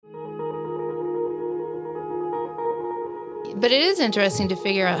But it is interesting to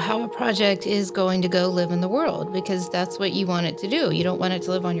figure out how a project is going to go live in the world, because that's what you want it to do. You don't want it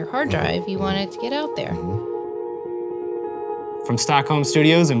to live on your hard drive. You want it to get out there. From Stockholm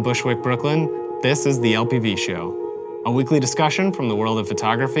Studios in Bushwick, Brooklyn, this is The LPV Show, a weekly discussion from the world of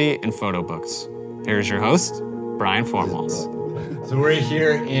photography and photo books. Here's your host, Brian Formwalls. So we're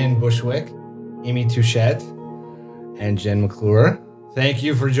here in Bushwick, Amy Touchette and Jen McClure. Thank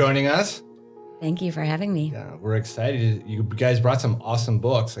you for joining us. Thank you for having me. Yeah, we're excited. You guys brought some awesome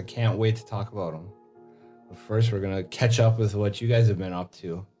books. I can't wait to talk about them. But first, we're going to catch up with what you guys have been up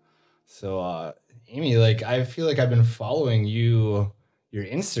to. So, Amy, I feel like I've been following you. Your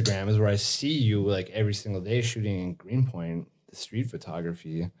Instagram is where I see you every single day shooting in Greenpoint, the street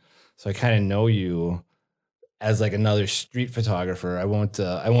photography. So I kind of know you as another street photographer. I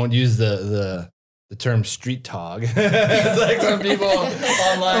won't use the term street tog. It's some people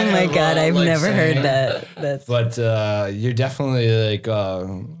online. Oh my God, I've never heard that. But you're definitely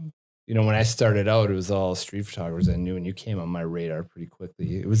when I started out, it was all street photographers I knew, and you came on my radar pretty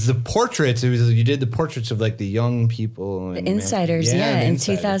quickly. It was the portraits. You did the portraits of the young people. The insiders, in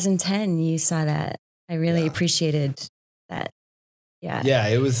 2010, you saw that. I really appreciated that. Yeah. Yeah,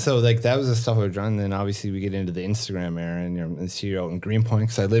 it was so that was the stuff I was drawing. Then obviously we get into the Instagram era, and you're out in Greenpoint,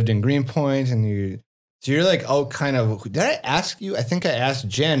 because I lived in Greenpoint, and you're out kind of. Did I ask you? I think I asked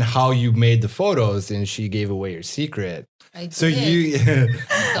Jen how you made the photos, and she gave away your secret. I did. So you.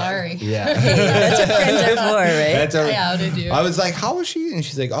 I'm sorry. Yeah. Hey, that's what friends are for, right? I outed you. I was like, how was she? And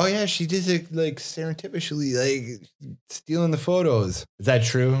she's like, oh yeah, she did it serendipitously, stealing the photos. Is that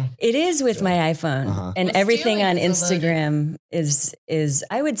true? It is with my iPhone, and everything on Instagram is.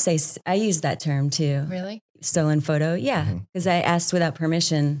 I would say I use that term too. Really? Stolen photo, yeah, because I asked without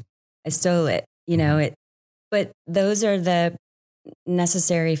permission. I stole it. It. But those are the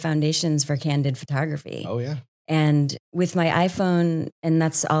necessary foundations for candid photography. Oh yeah. And with my iPhone, and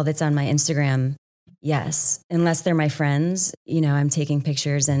that's all that's on my Instagram, yes. Unless they're my friends, I'm taking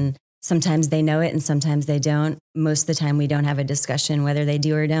pictures, and sometimes they know it and sometimes they don't. Most of the time we don't have a discussion whether they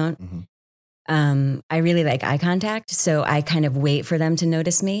do or don't. I really like eye contact, so I kind of wait for them to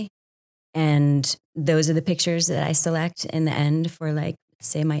notice me. And those are the pictures that I select in the end for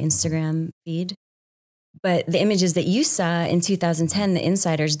say my Instagram feed. But the images that you saw in 2010, the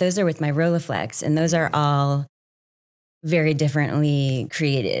insiders, those are with my Rolleiflex, and those are all very differently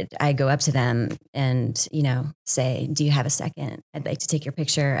created. I go up to them and, say, do you have a second? I'd like to take your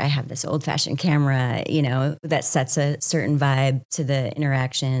picture. I have this old fashioned camera, that sets a certain vibe to the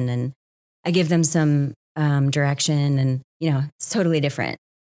interaction. And I give them some direction, and, it's totally different.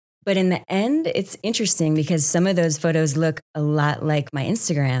 But in the end, it's interesting because some of those photos look a lot like my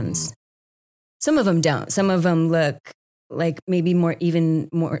Instagrams. Some of them don't. Some of them look maybe more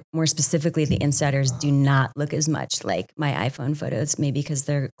specifically, the insiders do not look as much like my iPhone photos, maybe because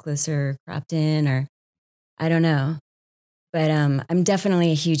they're closer cropped in, or I don't know. But I'm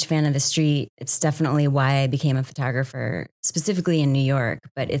definitely a huge fan of the street. It's definitely why I became a photographer, specifically in New York,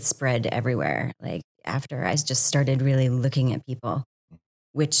 but it's spread everywhere. After I just started really looking at people,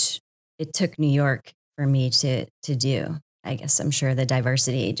 which it took New York for me to do. I guess I'm sure the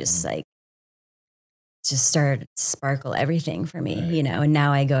diversity just started to sparkle everything for me, and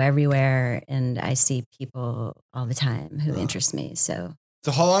now I go everywhere and I see people all the time who interest me. So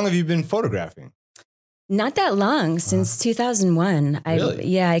how long have you been photographing? Not that long, since 2001.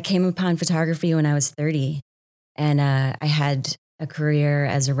 Really? I came upon photography when I was 30, and I had a career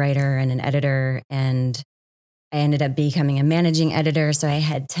as a writer and an editor, and I ended up becoming a managing editor. So I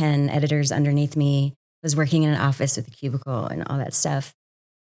had 10 editors underneath me, was working in an office with a cubicle and all that stuff.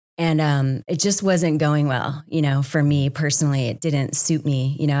 And it just wasn't going well, for me personally. It didn't suit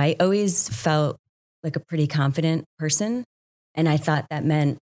me. I always felt like a pretty confident person, and I thought that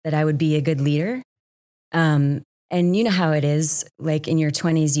meant that I would be a good leader. And you know how it is, in your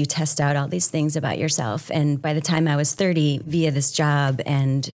 20s, you test out all these things about yourself. And by the time I was 30, via this job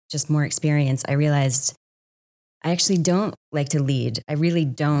and just more experience, I realized I actually don't like to lead. I really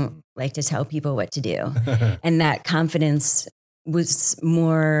don't like to tell people what to do. And that confidence was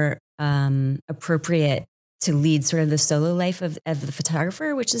more appropriate to lead sort of the solo life of the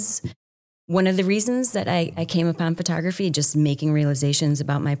photographer, which is one of the reasons that I came upon photography, just making realizations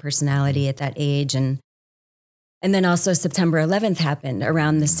about my personality at that age. And then also September 11th happened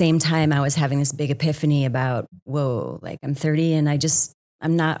around the same time. I was having this big epiphany about, whoa, I'm 30 and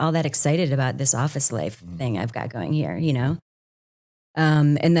I'm not all that excited about this office life thing I've got going here,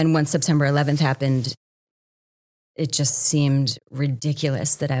 And then once September 11th happened, it just seemed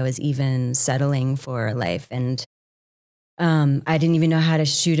ridiculous that I was even settling for a life. And I didn't even know how to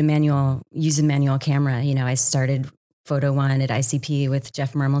use a manual camera. I started Photo One at ICP with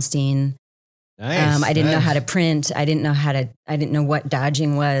Jeff Mermelstein. Nice. I didn't know how to print. I didn't know what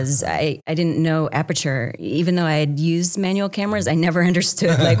dodging was. I didn't know aperture. Even though I had used manual cameras, I never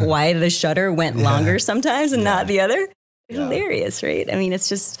understood like why the shutter went longer sometimes and not the other. Hilarious, right? I mean, it's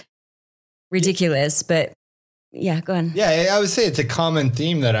just ridiculous, but yeah, go on. Yeah, I would say it's a common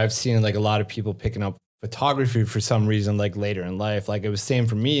theme that I've seen like a lot of people picking up photography for some reason, like later in life. Like it was same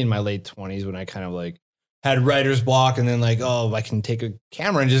for me in my late 20s when I kind of like had writer's block and then like, oh, I can take a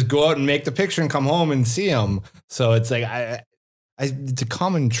camera and just go out and make the picture and come home and see them. So it's like, it's a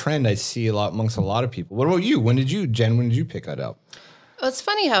common trend I see a lot amongst a lot of people. What about you? When did you pick that up? Well, it's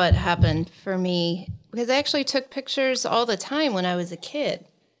funny how it happened for me because I actually took pictures all the time when I was a kid,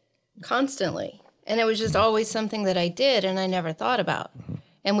 constantly. And it was just always something that I did and I never thought about.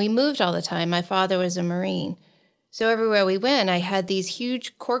 And we moved all the time. My father was a Marine. So everywhere we went, I had these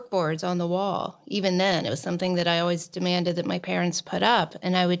huge cork boards on the wall. Even then, it was something that I always demanded that my parents put up.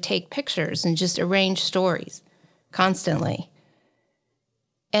 And I would take pictures and just arrange stories constantly.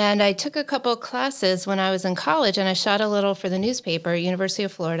 And I took a couple of classes when I was in college, and I shot a little for the newspaper at University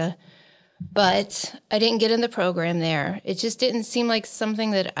of Florida. But I didn't get in the program there. It just didn't seem like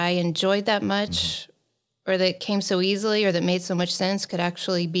something that I enjoyed that much or that came so easily or that made so much sense could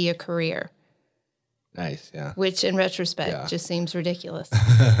actually be a career. Nice, yeah. Which in retrospect just seems ridiculous.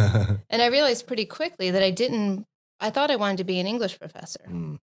 And I realized pretty quickly that I thought I wanted to be an English professor.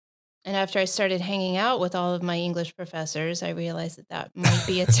 And after I started hanging out with all of my English professors, I realized that might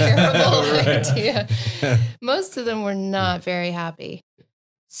be a terrible idea. Most of them were not very happy.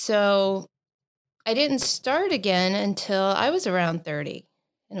 So I didn't start again until I was around 30.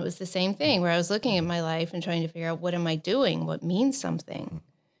 And it was the same thing where I was looking at my life and trying to figure out what am I doing? What means something?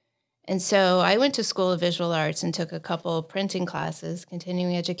 And so I went to School of Visual Arts and took a couple of printing classes,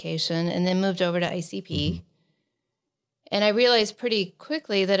 continuing education, and then moved over to ICP. And I realized pretty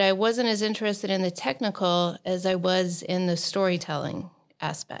quickly that I wasn't as interested in the technical as I was in the storytelling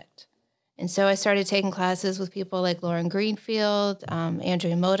aspect. And so I started taking classes with people like Lauren Greenfield,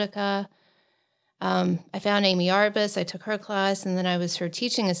 Andrea Modica. I found Amy Arbus. I took her class, and then I was her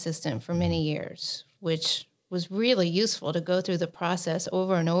teaching assistant for many years, which was really useful to go through the process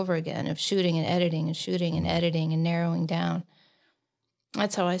over and over again of shooting and editing and shooting and editing and narrowing down.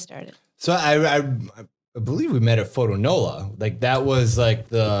 That's how I started. So I believe we met at Photo Nola. Like that was like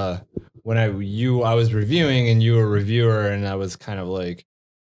when I was reviewing and you were a reviewer, and I was kind of like,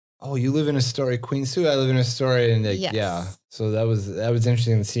 oh, you live in Astoria, Queens too. I live in Astoria, and like, yeah. So that was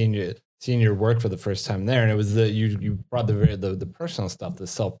interesting seeing your work for the first time there. And it was you brought the personal stuff, the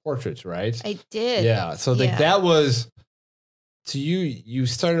self-portraits, right? I did. Yeah. So like that was, so you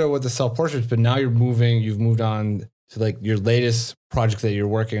started out with the self-portraits, but now you've moved on to like your latest project that you're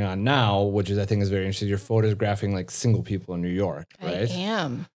working on now, which is, I think is very interesting. You're photographing like single people in New York, right? I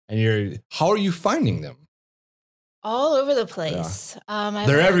am. And how are you finding them? All over the place. Yeah.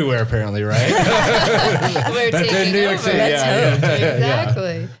 They're everywhere apparently, right? We're taking New York over. City. Let's hope.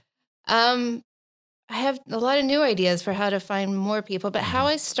 Exactly. Yeah. I have a lot of new ideas for how to find more people, but how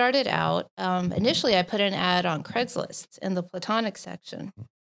I started out, initially I put an ad on Craigslist in the platonic section,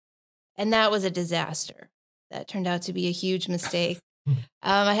 and that was a disaster. That turned out to be a huge mistake.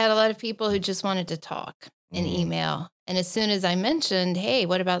 I had a lot of people who just wanted to talk and email, and as soon as I mentioned, hey,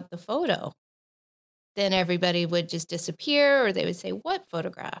 what about the photo? Then everybody would just disappear, or they would say, what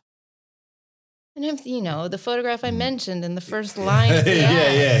photograph? And if, the photograph I mentioned in the first line of the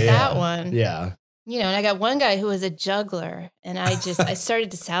ad, that one. Yeah. And I got one guy who was a juggler, and I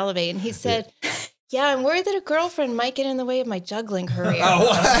started to salivate, and he said, yeah, I'm worried that a girlfriend might get in the way of my juggling career. Oh,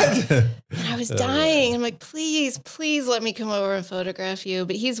 what? And I was dying. I'm like, please let me come over and photograph you.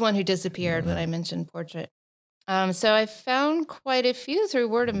 But he's one who disappeared when I mentioned portrait. So I found quite a few through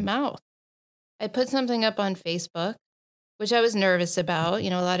word of mouth. I put something up on Facebook, which I was nervous about. A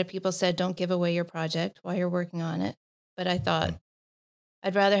lot of people said, don't give away your project while you're working on it. But I thought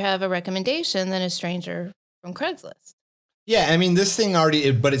I'd rather have a recommendation than a stranger from Craigslist. Yeah, I mean, this thing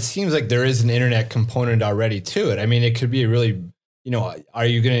but it seems like there is an internet component already to it. I mean, it could be a really, are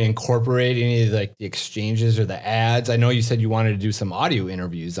you going to incorporate any of like the exchanges or the ads? I know you said you wanted to do some audio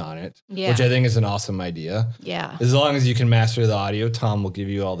interviews on it, which I think is an awesome idea. Yeah. As long as you can master the audio, Tom will give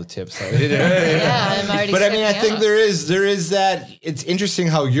you all the tips. Yeah, I'm already. But I mean, I think there is that. It's interesting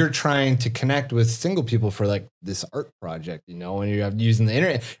how you're trying to connect with single people for like this art project, and you're using the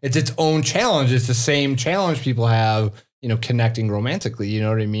internet. It's its own challenge. It's the same challenge people have connecting romantically. You know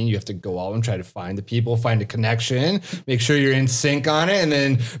what I mean? You have to go out and try to find the people, find a connection, make sure you're in sync on it, and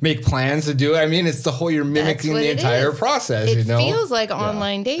then make plans to do it. I mean, it's the whole, you're mimicking the entire process. It feels like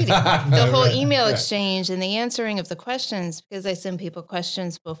online dating. The whole email exchange and the answering of the questions, because I send people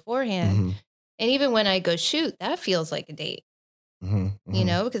questions beforehand. And even when I go shoot, that feels like a date,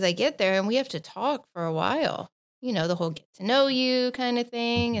 because I get there and we have to talk for a while, the whole get to know you kind of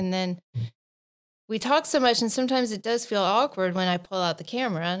thing. And then we talk so much, and sometimes it does feel awkward when I pull out the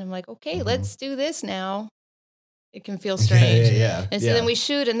camera and I'm like, okay, let's do this now. It can feel strange. And so then we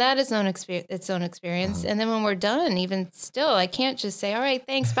shoot, and that is its own experience. And then when we're done, even still, I can't just say, all right,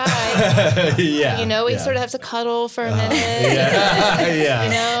 thanks, bye. We sort of have to cuddle for a minute.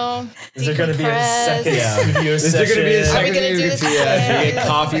 Is there going to be a second studio session? Is there going to be a second? Are we going to do this? Get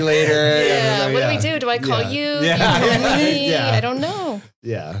coffee later. What do we do? Do I call you? Do you call me? I don't know.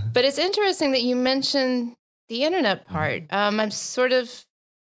 But it's interesting that you mentioned the internet part. I'm sort of,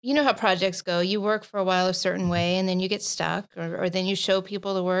 how projects go. You work for a while a certain way, and then you get stuck, or then you show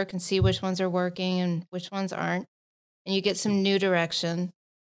people the work and see which ones are working and which ones aren't, and you get some new direction.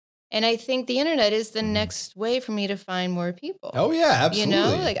 And I think the internet is the next way for me to find more people. Oh yeah,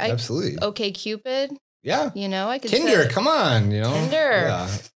 absolutely. Absolutely. OkCupid. Yeah. I could Tinder. Come on. Tinder. Yeah.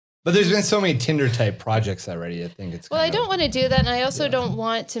 But there's been so many Tinder type projects already. I think it's. Well, I don't want to do that. And I also don't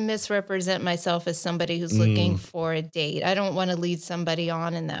want to misrepresent myself as somebody who's looking for a date. I don't want to lead somebody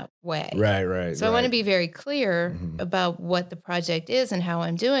on in that way. Right. So I want to be very clear about what the project is and how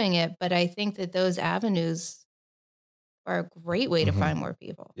I'm doing it. But I think that those avenues are a great way to find more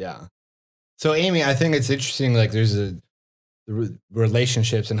people. Yeah. So Amy, I think it's interesting. Like there's the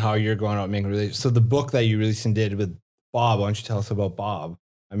relationships and how you're going out making relationships. So the book that you released and did with Bob, why don't you tell us about Bob?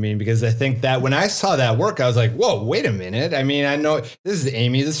 I mean, because I think that when I saw that work, I was like, whoa, wait a minute. I mean, I know this is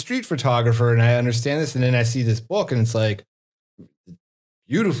Amy, the street photographer, and I understand this. And then I see this book and it's like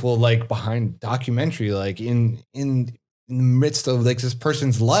beautiful, like behind documentary, like in the midst of like this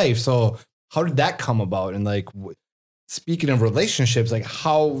person's life. So how did that come about? And like, speaking of relationships, like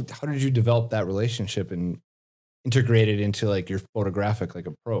how did you develop that relationship and integrate it into like your photographic like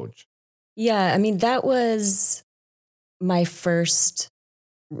approach? Yeah. I mean, that was my first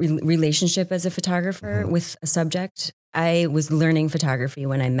relationship as a photographer with a subject. I was learning photography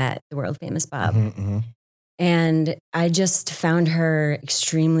when I met the world famous Bob. And I just found her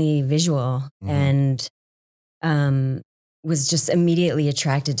extremely visual and was just immediately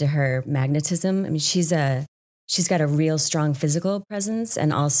attracted to her magnetism. I mean, she's got a real strong physical presence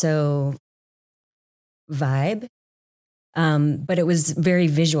and also vibe. But it was very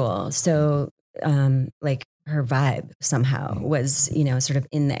visual. So like her vibe somehow was, sort of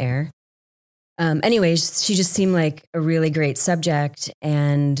in the air. Anyways, she just seemed like a really great subject.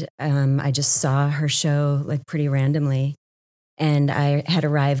 And I just saw her show like pretty randomly. And I had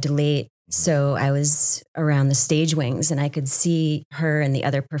arrived late. So I was around the stage wings and I could see her and the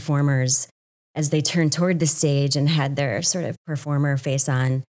other performers as they turned toward the stage and had their sort of performer face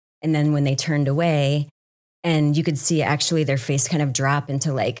on. And then when they turned away, and you could see actually their face kind of drop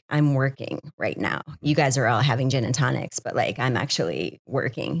into like, I'm working right now. You guys are all having gin and tonics, but like, I'm actually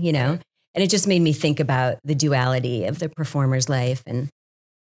working, And it just made me think about the duality of the performer's life and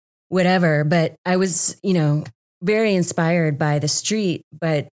whatever. But I was, very inspired by the street,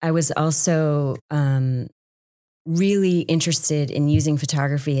 but I was also really interested in using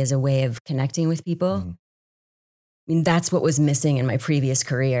photography as a way of connecting with people. I mean, that's what was missing in my previous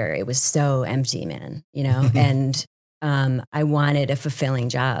career. It was so empty, man, and I wanted a fulfilling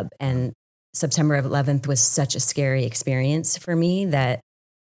job. And September 11th was such a scary experience for me that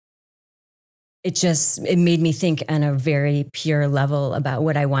it made me think on a very pure level about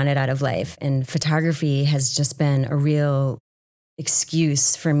what I wanted out of life. And photography has just been a real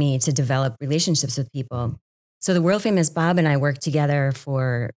excuse for me to develop relationships with people. So the world famous Bob and I worked together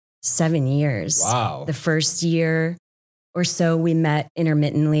for 7 years. Wow. The first year or so we met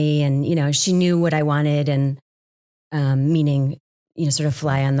intermittently and, she knew what I wanted and meaning, sort of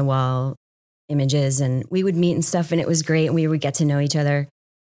fly on the wall images, and we would meet and stuff and it was great and we would get to know each other.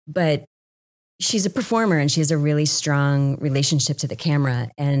 But she's a performer and she has a really strong relationship to the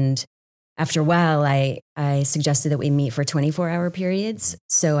camera. And after a while, I suggested that we meet for 24-hour periods.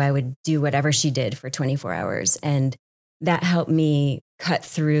 So I would do whatever she did for 24 hours. And that helped me cut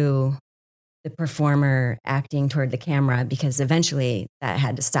through the performer acting toward the camera because eventually that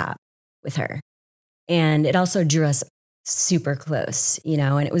had to stop with her. And it also drew us super close,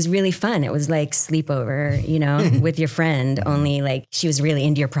 and it was really fun. It was like sleepover, with your friend, only like she was really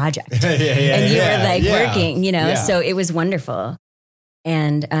into your project and you were like working, so it was wonderful.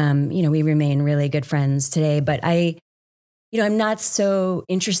 And, we remain really good friends today, but I I'm not so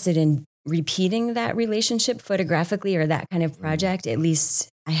interested in repeating that relationship photographically or that kind of project. At least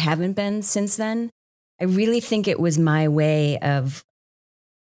I haven't been since then. I really think it was my way of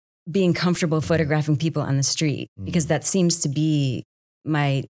being comfortable photographing people on the street, because that seems to be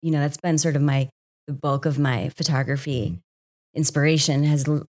that's been sort of the bulk of my photography inspiration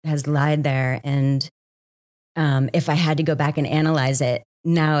has lied there. And if I had to go back and analyze it,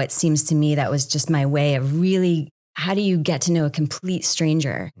 now it seems to me that was just my way of really, how do you get to know a complete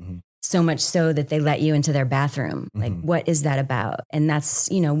stranger? So much so that they let you into their bathroom. Like, what is that about? And that's,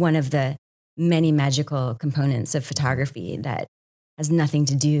 one of the many magical components of photography that has nothing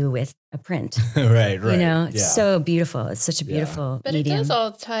to do with a print. Right. It's so beautiful. It's such a beautiful medium. It does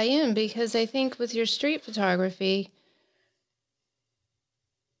all tie in, because I think with your street photography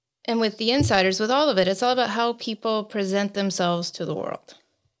and with the insiders, with all of it, it's all about how people present themselves to the world.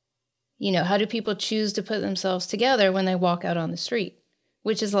 How do people choose to put themselves together when they walk out on the street?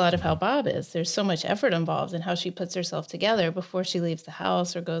 Which is a lot of how Bob is. There's so much effort involved in how she puts herself together before she leaves the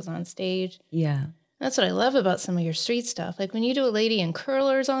house or goes on stage. Yeah. That's what I love about some of your street stuff. Like when you do a lady in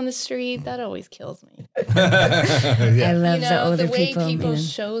curlers on the street, that always kills me. I love the older the way people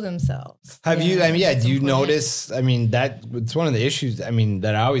show themselves. Have you, do you notice, that it's one of the issues,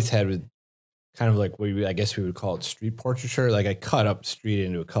 that I always had with kind of like I guess we would call it street portraiture. Like I cut up street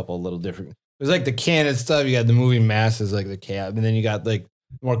into a couple of little different, there's like the candid stuff. You got the moving masses, like the cab, and then you got like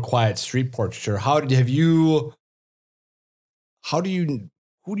more quiet street portraiture. Who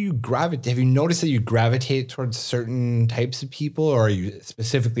do you gravitate? Have you noticed that you gravitate towards certain types of people, or are you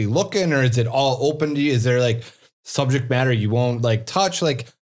specifically looking, or is it all open to you? Is there like subject matter you won't like touch? Like,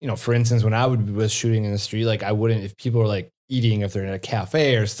 for instance, when I was shooting in the street, like I wouldn't, if people were like eating, if they're in a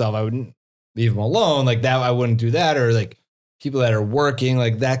cafe or stuff, I wouldn't leave them alone like that. I wouldn't do that. Or like people that are working,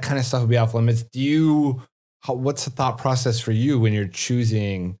 like that kind of stuff would be off limits. What's the thought process for you when you're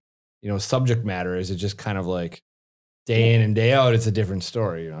choosing, subject matter? Is it just kind of like day in and day out, it's a different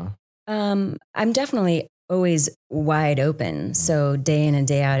story, I'm definitely always wide open. So day in and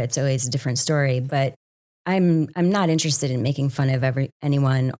day out, it's always a different story. But I'm not interested in making fun of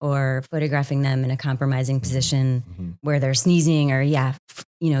anyone or photographing them in a compromising position where they're sneezing or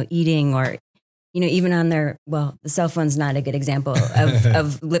eating, or even on the cell phone's not a good example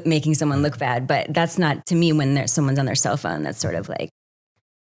of making someone look bad. But that's not, to me, when someone's on their cell phone, that's sort of like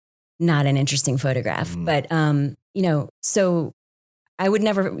not an interesting photograph. But so I would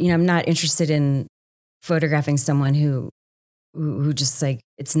never, I'm not interested in photographing someone who just like,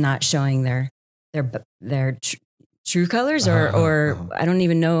 it's not showing their true colors or I don't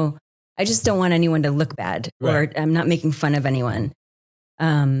even know. I just don't want anyone to look bad, or I'm not making fun of anyone.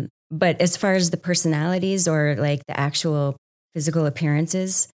 But as far as the personalities or like the actual physical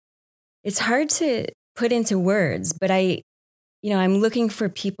appearances, it's hard to put into words, but I'm looking for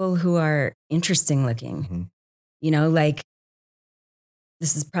people who are interesting looking. Like,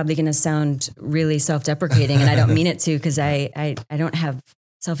 this is probably going to sound really self-deprecating, and I don't mean it to, because I don't have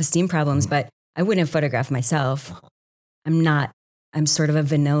self-esteem problems, but I wouldn't photograph myself. I'm sort of a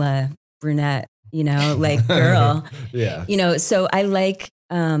vanilla brunette, like girl. Yeah. So I like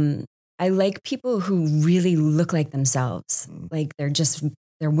people who really look like themselves. Like they're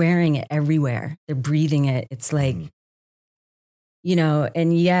wearing it everywhere. They're breathing it. It's like,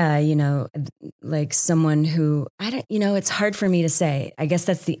 like someone who it's hard for me to say. I guess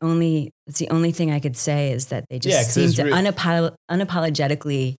that's the only thing I could say, is that they just seem to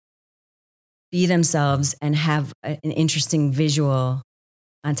unapologetically be themselves and have an interesting visual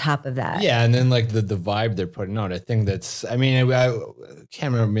on top of that. Yeah. And then like the vibe they're putting out, I think that's, I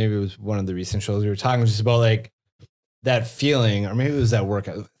can't remember, maybe it was one of the recent shows we were talking just about like that feeling, or maybe it was that work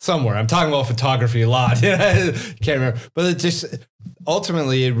somewhere. I'm talking about photography a lot. Can't remember, but it just,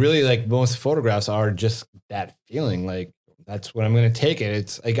 ultimately it really, like most photographs are just that feeling. Like that's what I'm going to take it.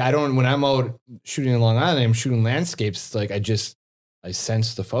 It's like, when I'm out shooting in Long Island, I'm shooting landscapes. It's like, I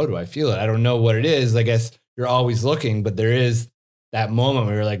sense the photo. I feel it. I don't know what it is. I guess you're always looking, but there is that moment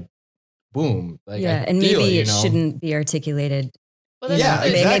where you're like, boom. Like, and maybe it shouldn't be articulated. Well,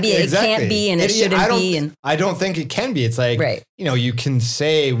 maybe it can't be, and it shouldn't be. And I don't think it can be. It's like, you can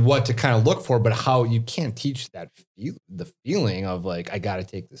say what to kind of look for, but how you can't teach that the feeling of like, I got to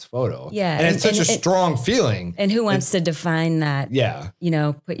take this photo. Yeah. And it's such a strong feeling. And who wants to define that? Yeah.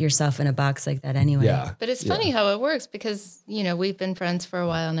 Put yourself in a box like that anyway. Yeah. But it's funny how it works, because, we've been friends for a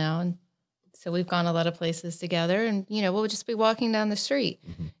while now, and so we've gone a lot of places together, and, we'll just be walking down the street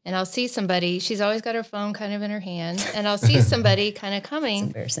and I'll see somebody, she's always got her phone kind of in her hand, and I'll see somebody kind of coming. It's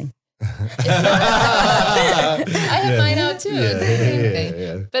embarrassing. I have mine out too. It's the same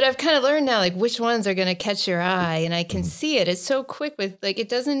thing. But I've kind of learned now, like which ones are going to catch your eye, and I can see it. It's so quick with like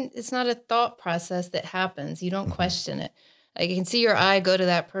it's not a thought process that happens. You don't question it. Like you can see your eye go to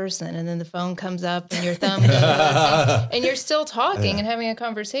that person, and then the phone comes up, and your thumb goes, and you're still talking and having a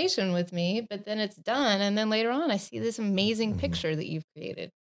conversation with me. But then it's done, and then later on, I see this amazing picture that you've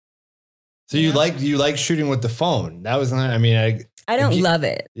created. So you like shooting with the phone? That was not. I mean, I don't love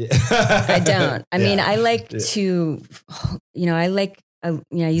it. I don't. I mean, I like to, I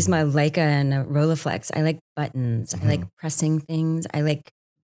use my Leica and a Rolleiflex. I like buttons. I like pressing things. I like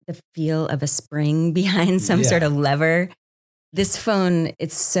the feel of a spring behind some sort of lever. This phone,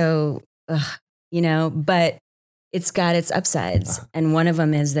 it's so, but it's got its upsides. And one of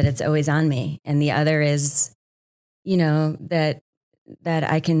them is that it's always on me. And the other is, that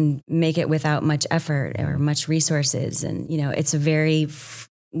I can make it without much effort or much resources. And, it's a very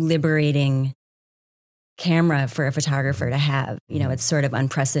liberating camera for a photographer to have. It's sort of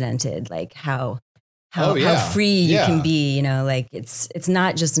unprecedented, like how free you can be, like it's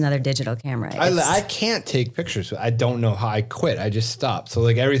not just another digital camera. I can't take pictures. I don't know how. I quit. I just stopped. So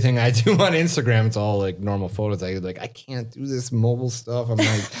like everything I do on Instagram, it's all like normal photos. I can't do this mobile stuff. I'm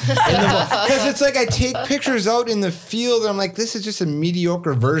like, because it's like I take pictures out in the field. And I'm like, this is just a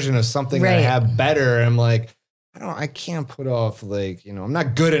mediocre version of something that I have better. And I'm like, I can't put off like, I'm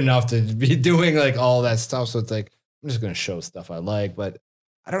not good enough to be doing like all that stuff. So it's like, I'm just going to show stuff I like, but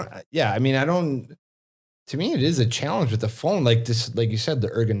I don't. To me, it is a challenge with the phone. Like this, like you said, the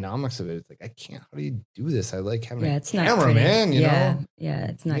ergonomics of it. It's like, I can't, how do you do this? I like having a camera, man, you know? Yeah,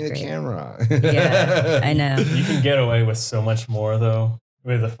 it's not great. A camera. Yeah, I know. You can get away with so much more though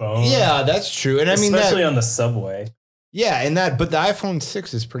with a phone. Yeah, that's true. And especially on the subway. Yeah, but the iPhone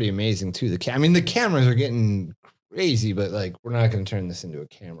 6 is pretty amazing too. The cameras are getting crazy, but like we're not going to turn this into a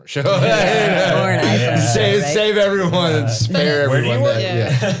camera show. Or an iPhone. Save everyone and spare everyone.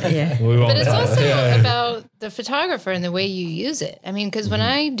 We won't. But it's also about the photographer and the way you use it. I mean, because when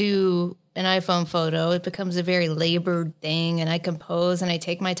I do an iPhone photo, it becomes a very labored thing, and I compose and I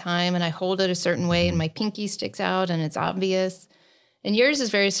take my time and I hold it a certain way, and my pinky sticks out and it's obvious. And yours is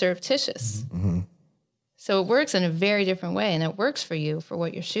very surreptitious. So it works in a very different way, and it works for you for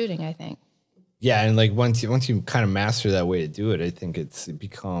what you're shooting, I think. Yeah, and like once you kind of master that way to do it, I think it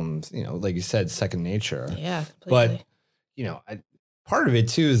becomes, like you said, second nature. Yeah, completely. But part of it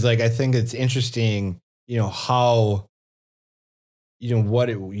too is like I think it's interesting, how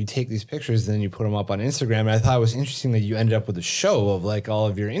you take these pictures and then you put them up on Instagram. And I thought it was interesting that you ended up with a show of like all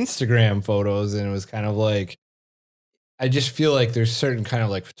of your Instagram photos, and it was kind of like I just feel like there's certain kind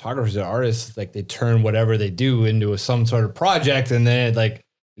of like photographers or artists, like they turn whatever they do into some sort of project, and then it like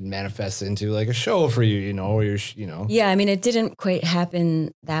manifests into like a show for you, or you're. Yeah, I mean, it didn't quite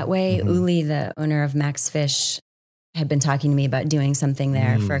happen that way. Uli, the owner of Max Fish, had been talking to me about doing something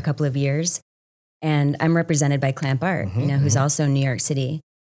there for a couple of years. And I'm represented by Clamp Art, who's also in New York City.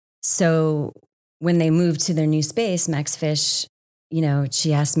 So when they moved to their new space, Max Fish,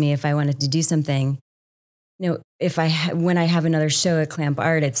 she asked me if I wanted to do something. When I have another show at Clamp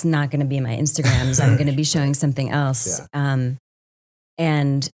Art, it's not going to be my Instagrams. I'm going to be showing something else. Yeah.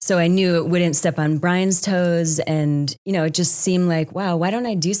 And so I knew it wouldn't step on Brian's toes. And, it just seemed like, wow, why don't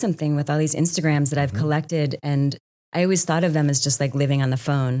I do something with all these Instagrams that I've collected? And I always thought of them as just like living on the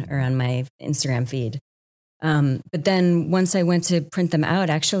phone or on my Instagram feed. But then once I went to print them out,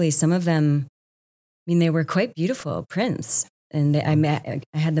 actually, some of them, they were quite beautiful prints. And I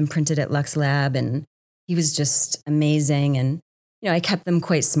had them printed at Lux Lab, and he was just amazing. And, I kept them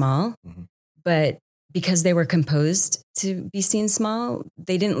quite small, but because they were composed to be seen small,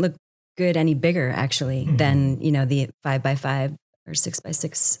 they didn't look good any bigger actually than, the 5x5 or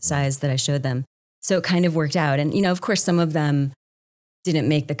 6x6 size that I showed them. So it kind of worked out. And, of course, some of them didn't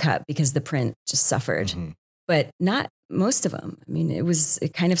make the cut because the print just suffered, but not most of them.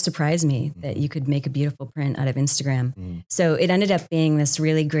 It kind of surprised me that you could make a beautiful print out of Instagram. So it ended up being this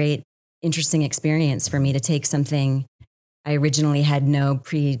really great, interesting experience for me to take something I originally had no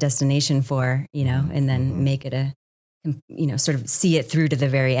predestination for, and then make it sort of see it through to the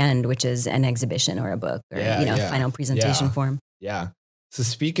very end, which is an exhibition or a book or, final presentation form. Yeah. So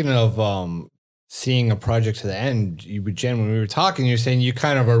speaking of seeing a project to the end, Jen, when we were talking, you're saying you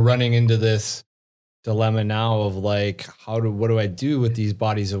kind of are running into this dilemma now of like, what do I do with these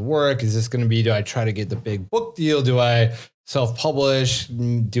bodies of work? Is this going to be, do I try to get the big book deal? Do I self-publish,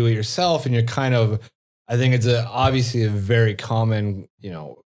 do it yourself? And you're kind of, I think it's obviously a very common,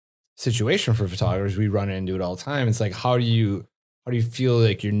 situation for photographers. We run into it all the time. It's like, how do you feel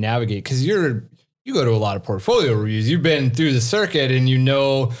like you're navigating? Because you go to a lot of portfolio reviews. You've been through the circuit, and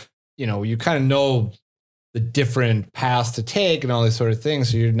you kind of know the different paths to take and all these sort of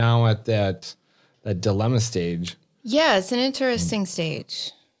things. So you're now at that dilemma stage. Yeah, it's an interesting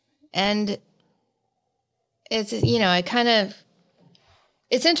stage. And it's,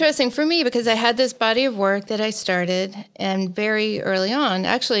 it's interesting for me because I had this body of work that I started, and very early on,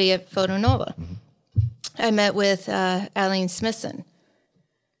 actually at Photonova, I met with Eileen Smithson.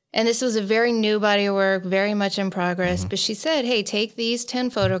 And this was a very new body of work, very much in progress. But she said, hey, take these 10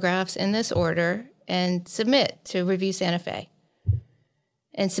 photographs in this order and submit to Review Santa Fe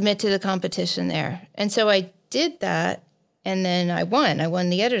and submit to the competition there. And so I did that, and then I won. I won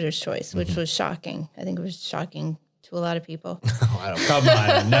the editor's choice, which was shocking. I think it was shocking to a lot of people. Come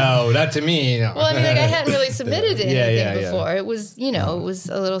on. No, not to me. No. Well, I mean, like, I hadn't really submitted to anything before. Yeah. It was, it was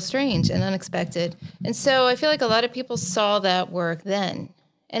a little strange and unexpected. And so I feel like a lot of people saw that work then.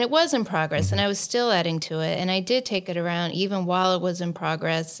 And it was in progress, and I was still adding to it. And I did take it around even while it was in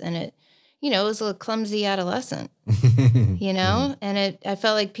progress. And it, it was a clumsy adolescent, and I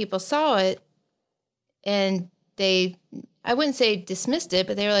felt like people saw it and I wouldn't say dismissed it,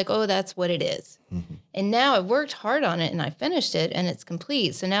 but they were like, oh, that's what it is. And now I've worked hard on it and I finished it and it's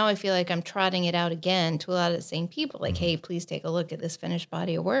complete. So now I feel like I'm trotting it out again to a lot of the same people. Like, hey, please take a look at this finished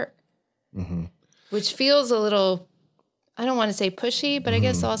body of work, which feels a little, I don't want to say pushy, but I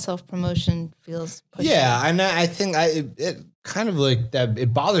guess all self-promotion feels pushy. Yeah, and I think it kind of like that,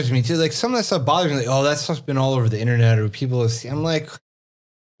 it bothers me too. Like some of that stuff bothers me, like, oh, that stuff's been all over the internet or people have seen. I'm like,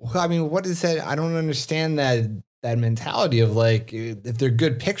 well, I mean, what is that? I don't understand that mentality of like, if they're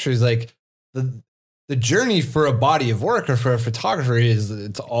good pictures, like the journey for a body of work or for a photographer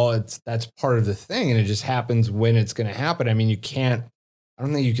that's part of the thing. And it just happens when it's going to happen. I mean, I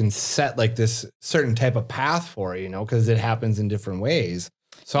don't think you can set like this certain type of path for it, because it happens in different ways.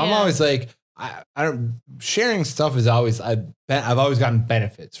 So I'm always like, I don't, sharing stuff is always, I've always gotten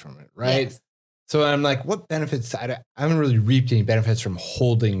benefits from it. Right. Yes. So I'm like, what benefits? I haven't really reaped any benefits from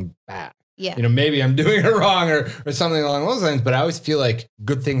holding back. Yeah. Maybe I'm doing it wrong or something along those lines, but I always feel like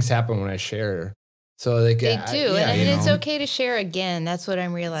good things happen when I share. So like, they do. And it's okay to share again. That's what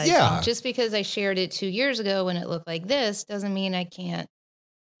I'm realizing. Yeah. Just because I shared it 2 years ago when it looked like this doesn't mean I can't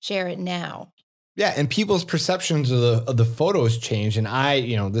share it now. Yeah. And people's perceptions of the photos change. And I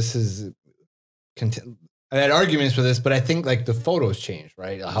had arguments for this, but I think like the photos change,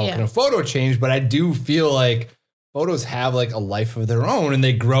 right? How can a photo change? But I do feel like photos have like a life of their own and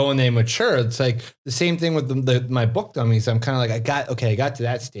they grow and they mature. It's like the same thing with my book dummies. I'm kind of like, I got to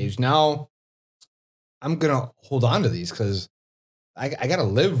that stage. Now I'm going to hold on to these because I got to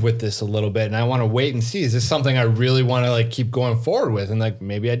live with this a little bit and I want to wait and see, is this something I really want to like keep going forward with? And like,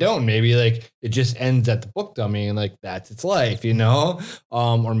 maybe I don't, maybe like it just ends at the book dummy and like, that's its life,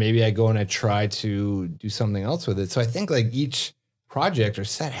 or maybe I go and I try to do something else with it. So I think like each project or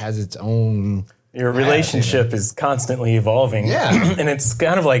set has its own. Your relationship is constantly evolving. Yeah. And it's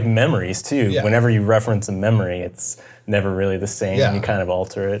kind of like memories too. Yeah. Whenever you reference a memory, it's never really the same. Yeah. You kind of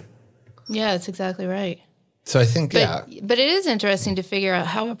alter it. Yeah, that's exactly right. So I think, but it is interesting to figure out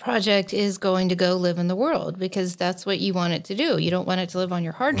how a project is going to go live in the world because that's what you want it to do. You don't want it to live on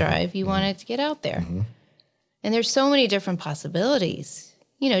your hard drive. You want it to get out there. And there's so many different possibilities,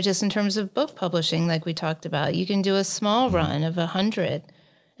 just in terms of book publishing, like we talked about. You can do a small run of 100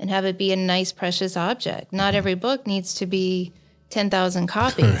 and have it be a nice, precious object. Not every book needs to be 10,000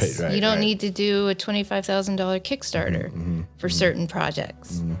 copies. Right, you don't need to do a $25,000 Kickstarter for certain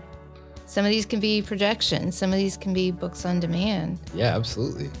projects. Some of these can be projections. Some of these can be books on demand. Yeah,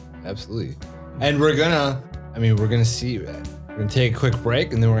 absolutely. Absolutely. And we're going to see, we're going to take a quick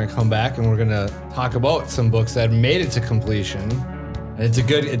break and then we're going to come back and we're going to talk about some books that made it to completion. And it's a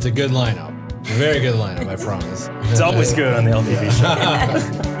good lineup. It's a very good lineup, I promise. It's always good on the LPV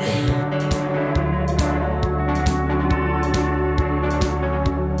show.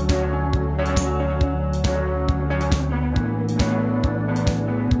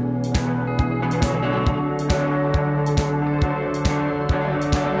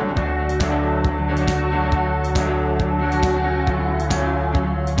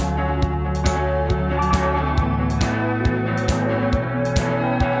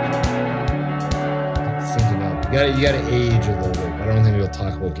 You got to age a little bit. I don't think we'll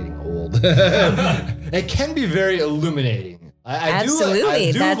talk about getting old. It can be very illuminating.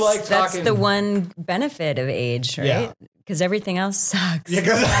 Absolutely. That's the one benefit of age, right? Because everything else sucks. Yeah,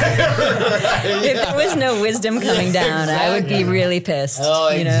 if there was no wisdom coming down, I would be really pissed. Oh,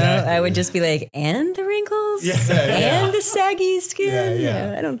 exactly. I would just be like, and the wrinkles, and the saggy skin.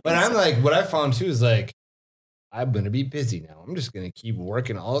 Yeah. I don't. But I'm like, what I found too is like, I'm going to be busy now. I'm just going to keep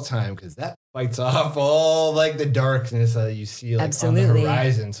working all the time because that fights off all like the darkness that you see like Absolutely. on the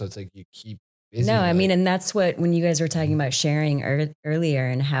horizon. So it's like you keep busy. No, I like, mean, and that's what, when you guys were talking about sharing earlier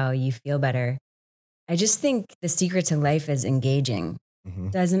and how you feel better, I just think the secret to life is engaging.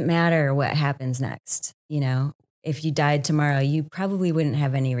 Doesn't matter what happens next. You know, if you died tomorrow, you probably wouldn't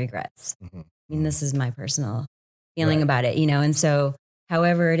have any regrets. I mean, this is my personal feeling about it, you know? And so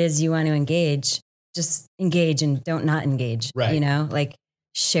however it is you want to engage, just engage and don't not engage, you know, like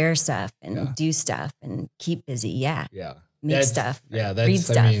share stuff and do stuff and keep busy. Yeah. Make stuff. Yeah. Read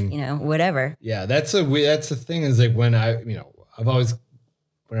stuff, I mean, you know, whatever. Yeah. That's the thing is like when I've always,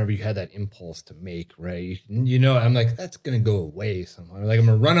 whenever you had that impulse to make, right. You know, I'm like, that's going to go away somewhere. Like I'm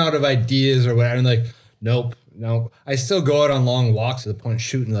going to run out of ideas or whatever. And like, nope. I still go out on long walks to the point of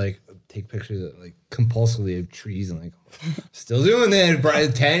shooting, like take pictures of like compulsively of trees and like, still doing it,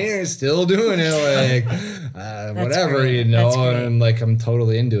 Brian. 10 years, still doing it. Like, whatever, great. You know, and like, I'm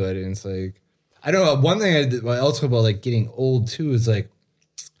totally into it. And it's like, I don't know. One thing I also about like getting old too is like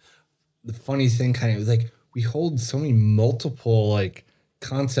the funny thing kind of like we hold so many multiple like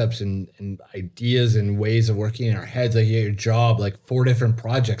concepts and ideas and ways of working in our heads. Like your job, like 4 different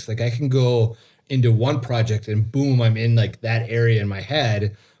projects. Like I can go into one project and boom, I'm in like that area in my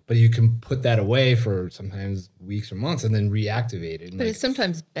head. But you can put that away for sometimes weeks or months and then reactivate it. But like, it's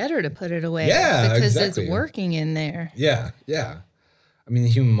sometimes better to put it away because it's working in there. Yeah. I mean, the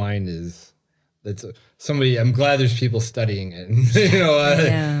human mind I'm glad there's people studying it. You know,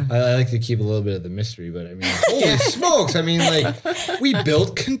 I like to keep a little bit of the mystery, but I mean, holy smokes. I mean, like we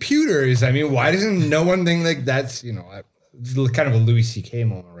built computers. I mean, why doesn't no one think like that's, you know, it's kind of a Louis C.K.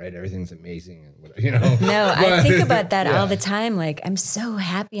 moment, right? Everything's amazing. You know? No, I think about that all the time. Like, I'm so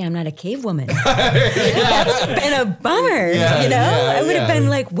happy I'm not a cave woman. That would have been a bummer, you know? I would have been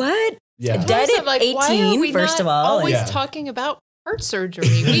like, what? Dead at like, 18, first of all. Always talking about heart surgery.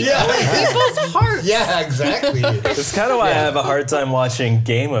 We go at people's hearts. Yeah, exactly. It's kind of why I have a hard time watching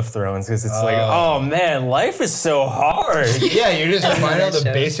Game of Thrones, because it's like, oh man, life is so hard. Yeah, you're just finding out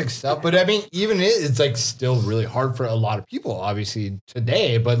the basic stuff. But I mean, even it's like still really hard for a lot of people, obviously,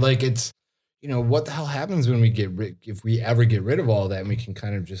 today. But like, it's, you know, what the hell happens when if we ever get rid of all that and we can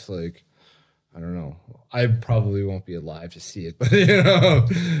kind of just like, I don't know. I probably won't be alive to see it, but you know,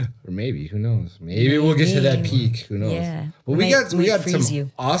 or maybe, who knows? Maybe we'll get to that peak. Who knows? Yeah. But we got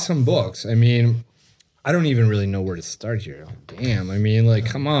some awesome books. I mean, I don't even really know where to start here. Damn. I mean, like,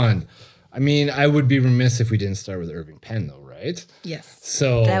 come on. I mean, I would be remiss if we didn't start with Irving Penn, though, right? Yes.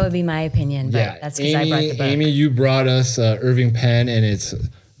 So that would be my opinion. But that's because I brought the book. Amy, you brought us Irving Penn, and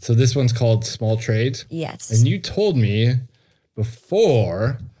so this one's called Small Trades. Yes. And you told me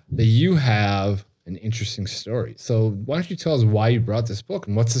before that you have an interesting story. So why don't you tell us why you brought this book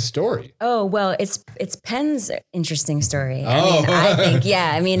and what's the story? Oh, well, it's Penn's interesting story. I think,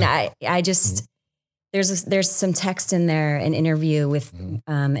 I mean, I just, there's some text in there, an interview with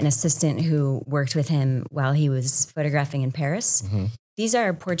an assistant who worked with him while he was photographing in Paris. These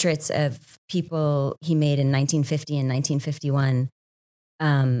are portraits of people he made in 1950 and 1951,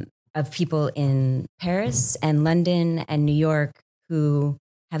 of people in Paris and London and New York who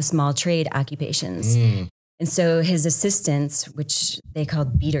have small trade occupations. And so his assistants, which they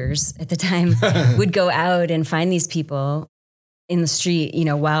called beaters at the time, would go out and find these people in the street, you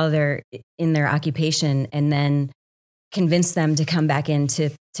know, while they're in their occupation, and then convince them to come back into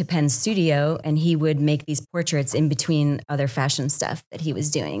Penn's studio, and he would make these portraits in between other fashion stuff that he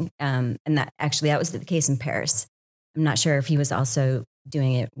was doing. And that was the case in Paris. I'm not sure if he was also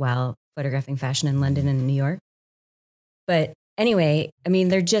doing it while photographing fashion in London and New York. But anyway, I mean,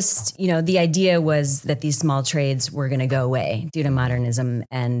 they're just, you know, the idea was that these small trades were going to go away due to modernism,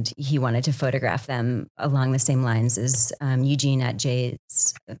 and he wanted to photograph them along the same lines as Eugene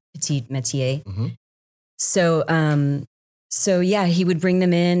Atget's Petit Métier. So yeah, he would bring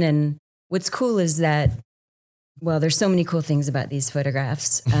them in, and what's cool is that, well, there's so many cool things about these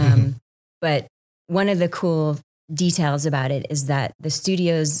photographs, but one of the cool details about it is that the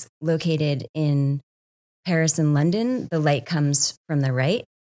studios located in Paris and London, the light comes from the right,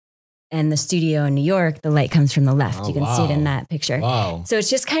 and the studio in New York, the light comes from the left. You can see it in that picture. Wow. So it's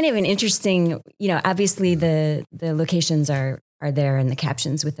just kind of an interesting, you know, obviously the locations are there in the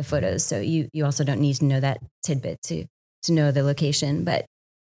captions with the photos. So you also don't need to know that tidbit to know the location. But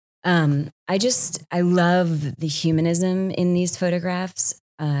I love the humanism in these photographs.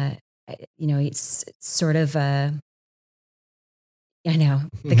 You know, it's sort of I know,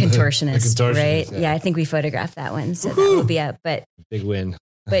 the contortionist, right? Yeah, I think we photographed that one, so that will be up. But big win.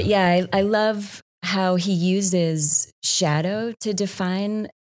 But yeah, I love how he uses shadow to define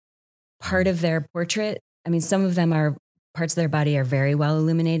part of their portrait I mean, some of them are parts of their body are very well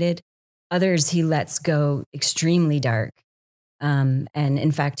illuminated. Others he lets go extremely dark. And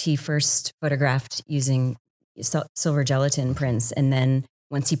in fact, he first photographed using silver gelatin prints. And then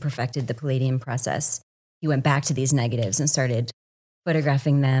once he perfected the palladium process, he went back to these negatives and started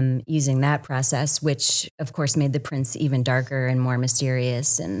photographing them using that process, which of course made the prints even darker and more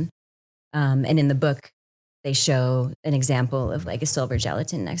mysterious. And in the book, they show an example of like a silver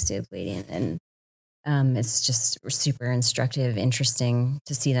gelatin next to a palladium. And it's just super instructive, interesting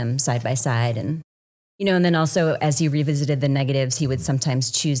to see them side by side. And, and then also as he revisited the negatives, he would sometimes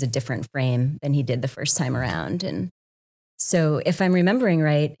choose a different frame than he did the first time around. And so if I'm remembering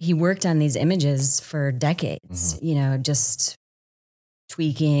right, he worked on these images for decades, just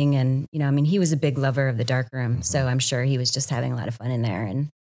tweaking. And, he was a big lover of the darkroom. So I'm sure he was just having a lot of fun in there. And,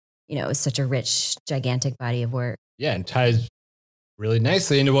 it was such a rich, gigantic body of work. Yeah, and ties really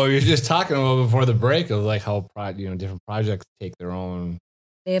nicely into what we were just talking about before the break of like how different projects take their own.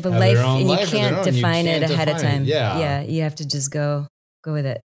 They have a life, and you can't define it ahead of time. Yeah, you have to just go with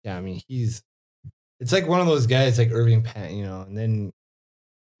it. Yeah, I mean, it's like one of those guys like Irving Penn, and then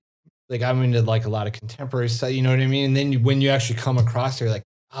like I'm into like a lot of contemporary stuff, you know what I mean? And then when you actually come across it, you're like,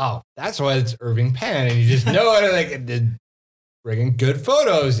 oh, that's why it's Irving Penn, and you just know it, like it did. Bringing good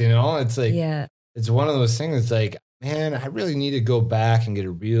photos, it's like, It's one of those things. It's like, man, I really need to go back and get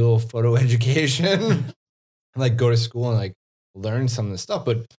a real photo education, like go to school and like learn some of the stuff.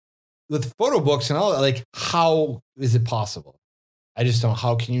 But with photo books and all that, like, how is it possible? I just don't.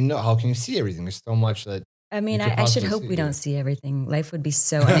 How can you know? How can you see everything? There's so much that. I mean, I should hope we don't see everything. Life would be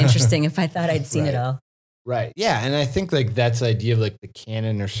so uninteresting if I thought I'd seen it all. Right. Yeah. And I think like that's the idea of like the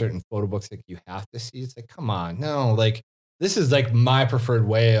canon or certain photo books that you have to see. It's like, come on, no, like. This is like my preferred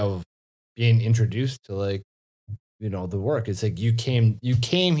way of being introduced to like, the work. It's like you came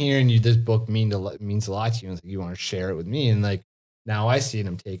here and this book means a lot to you. And it's like, you want to share it with me. And like, now I see it,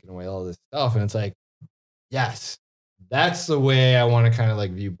 I'm taking away all this stuff. And it's like, yes, that's the way I want to kind of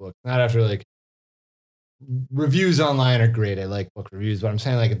like view books. Not after like reviews online are great. I like book reviews, but I'm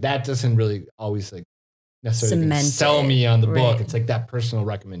saying like that doesn't really always like necessarily sell me on the book. It's like that personal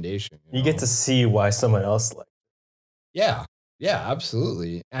recommendation. You get to see why someone else likes. Yeah. Yeah,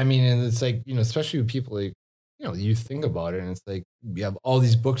 absolutely. I mean, and it's like, especially with people like, you think about it and it's like, you have all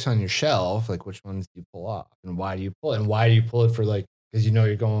these books on your shelf, like which ones do you pull off and why do you pull it? And why do you pull it for like, because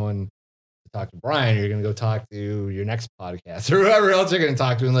you're going to talk to Brian, or you're going to go talk to your next podcast or whoever else you're going to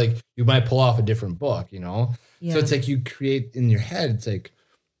talk to. And like, you might pull off a different book, So it's like you create in your head, it's like,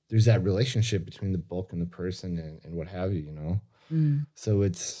 there's that relationship between the book and the person and what have you, So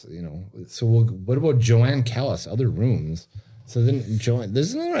it's, what about Joanne Callis, Other Rooms? So then Joanne,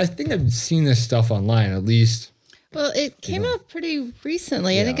 I think I've seen this stuff online at least. Well, it came out pretty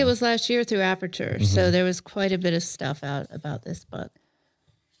recently. Yeah. I think it was last year through Aperture. Mm-hmm. So there was quite a bit of stuff out about this book.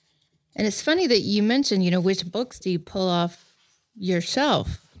 And it's funny that you mentioned, which books do you pull off your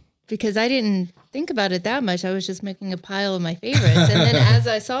shelf? Because I didn't think about it that much. I was just making a pile of my favorites. And then as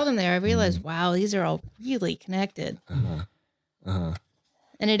I saw them there, I realized, wow, these are all really connected. And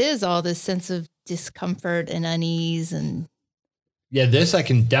it is all this sense of discomfort and unease and. Yeah, this I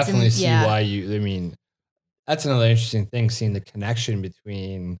can definitely see why that's another interesting thing, seeing the connection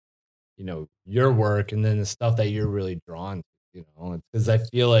between, your work and then the stuff that you're really drawn to, because I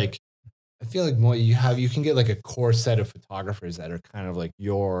feel like more you can get like a core set of photographers that are kind of like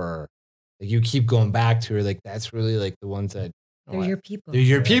you keep going back to, or like, that's really like the ones that they're your people. They're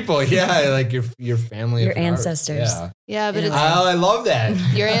your people, yeah, like your family, your ancestors. Yeah, but it's I love that.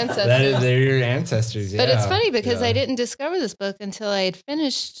 Your ancestors. They're your ancestors. But it's funny because I didn't discover this book until I had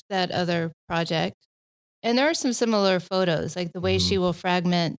finished that other project, and there are some similar photos, like the way she will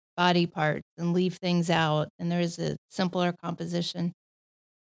fragment body parts and leave things out, and there is a simpler composition.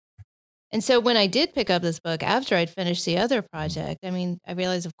 And so when I did pick up this book after I'd finished the other project, I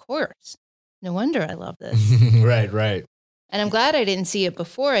realized, of course, no wonder I love this. Right. And I'm glad I didn't see it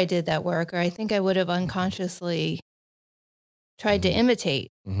before I did that work, or I think I would have unconsciously tried to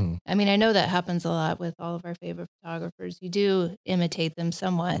imitate. Mm-hmm. I know that happens a lot with all of our favorite photographers. You do imitate them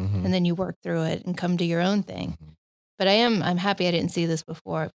somewhat, and then you work through it and come to your own thing. But I'm happy I didn't see this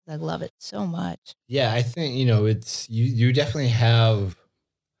before because I love it so much. Yeah, I think, it's, you definitely have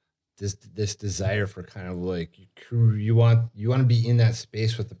this desire for kind of like, you want to be in that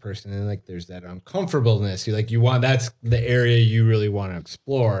space with the person, and like there's that uncomfortableness. That's the area you really want to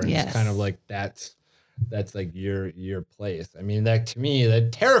explore. And it's kind of like that's like your place. That to me,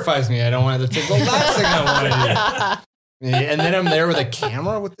 that terrifies me. I don't want to take the last thing I want to do. And then I'm there with a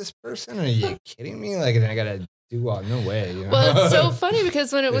camera with this person. Are you kidding me? Like, and I gotta do no way. Well, it's so funny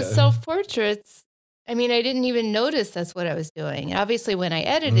because when it was self-portraits, I mean, I didn't even notice that's what I was doing. Obviously, when I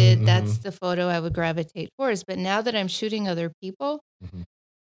edited, that's the photo I would gravitate towards. But now that I'm shooting other people,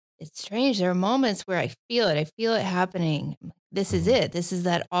 it's strange. There are moments where I feel it. I feel it happening. This is it. This is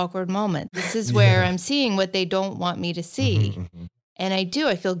that awkward moment. This is where I'm seeing what they don't want me to see. And I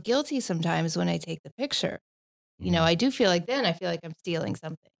feel guilty sometimes when I take the picture. You know, I do feel like then I feel like I'm stealing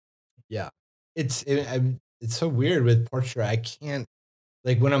something. Yeah. It's so weird with portrait. I can't,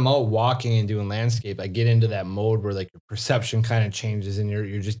 like when I'm out walking and doing landscape, I get into that mode where like your perception kind of changes and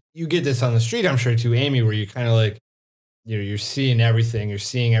you get this on the street, I'm sure too, Amy, where you kind of like, you're seeing everything. You're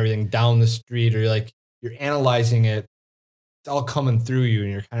seeing everything down the street, or like you're analyzing it. It's all coming through you,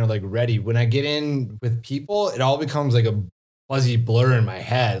 and you're kind of like ready. When I get in with people, it all becomes like a fuzzy blur in my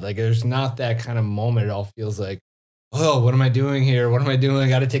head. Like there's not that kind of moment. It all feels like, oh, what am I doing here? What am I doing? I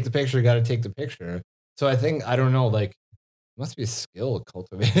got to take the picture. So I think, I don't know, like it must be a skill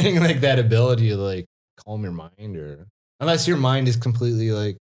cultivating like that ability to like calm your mind, or unless your mind is completely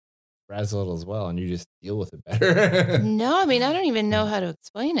like frazzled as well and you just deal with it better. No, I mean, I don't even know how to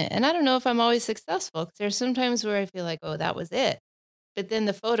explain it. And I don't know if I'm always successful, because there's sometimes where I feel like, oh, that was it. But then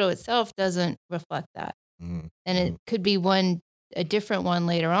the photo itself doesn't reflect that. And it could be a different one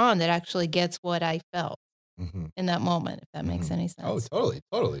later on that actually gets what I felt in that moment, if that makes any sense. Oh,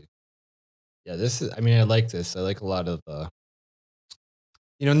 totally. Yeah, I like this. I like a lot of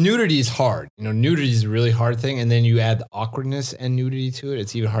nudity is hard. Nudity is a really hard thing. And then you add the awkwardness and nudity to it.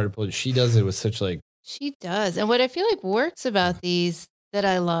 It's even harder to pull. She does it with such like. She does. And what I feel like works about these that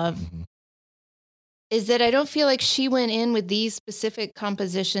I love is that I don't feel like she went in with these specific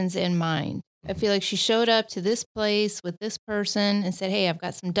compositions in mind. I feel like she showed up to this place with this person and said, hey, I've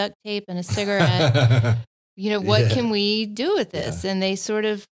got some duct tape and a cigarette. What can we do with this? And they sort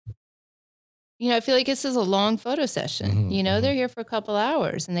of, I feel like this is a long photo session. They're here for a couple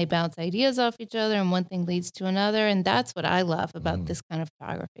hours and they bounce ideas off each other and one thing leads to another. And that's what I love about this kind of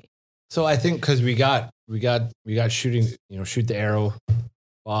photography. So I think because we got shooting, shoot the arrow,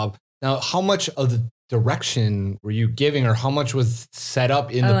 Bob. Now, how much of the direction were you giving, or how much was set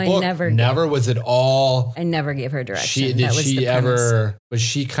up in the book? Never was it all. I never gave her direction. But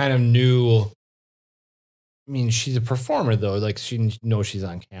she kind of knew. I mean, she's a performer though. Like she knows she's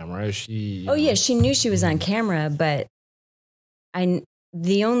on camera. Yeah, she knew she was on camera, but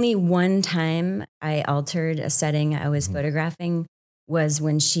the only one time I altered a setting I was photographing was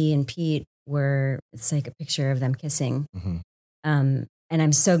when she and Pete it's like a picture of them kissing. And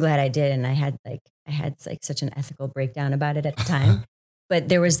I'm so glad I did. And I had such an ethical breakdown about it at the time. But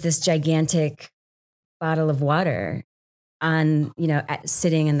there was this gigantic bottle of water on,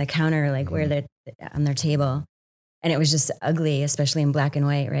 sitting in the counter, like where they're on their table. And it was just ugly, especially in black and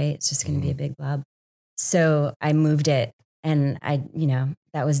white, right? It's just going to be a big blob. So I moved it, and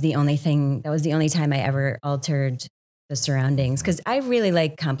that was the only time I ever altered the surroundings. Cause I really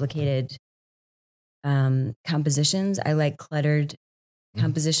like complicated compositions. I like cluttered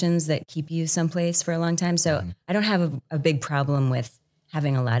compositions that keep you someplace for a long time. So I don't have a big problem with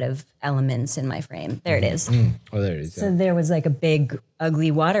having a lot of elements in my frame. There it is. Oh, there it is. So there was like a big,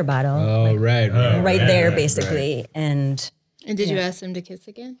 ugly water bottle. Oh, right there, basically. Right. And did you ask them to kiss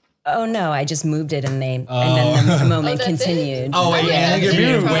again? Oh no! I just moved it, and then the moment continued. Oh, wait, I think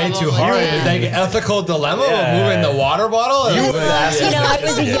you're moving way too hard. Yeah. Like ethical dilemma of moving the water bottle. I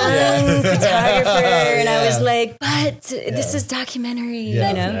was a young photographer, and I was like, "But this is documentary."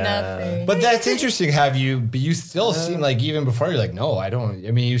 But that's interesting. But you still seem like even before you're like, no, I don't.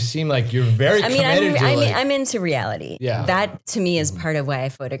 I mean, you seem like you're very committed. I'm into reality. Yeah, that to me is part of why I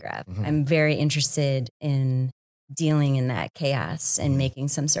photograph. I'm very interested in dealing in that chaos and making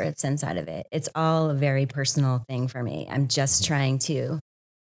some sort of sense out of it. It's all a very personal thing for me. I'm just trying to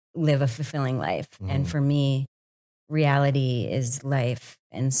live a fulfilling life. And for me, reality is life.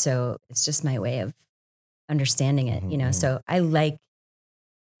 And so it's just my way of understanding it, so I like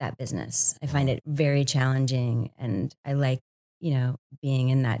that business. I find it very challenging, and I like, being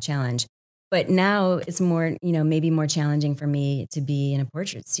in that challenge. But now it's more, maybe more challenging for me to be in a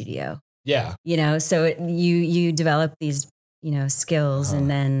portrait studio. Yeah. So you develop these, skills, and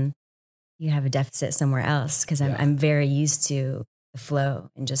then you have a deficit somewhere else, because I'm very used to the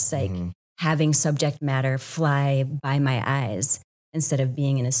flow and just like having subject matter fly by my eyes instead of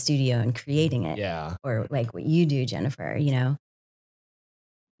being in a studio and creating it. Yeah. Or like what you do, Jennifer,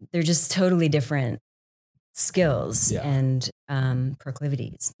 they're just totally different skills and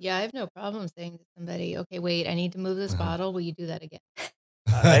proclivities. Yeah, I have no problem saying to somebody, okay, wait, I need to move this bottle. Will you do that again?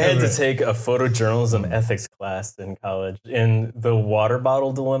 I had to take a photojournalism ethics class in college, and the water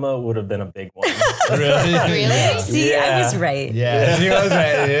bottle dilemma would have been a big one. Really? Really? See, I was right. Yeah, he was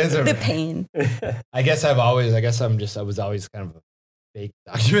right. It is The pain. I was always kind of a fake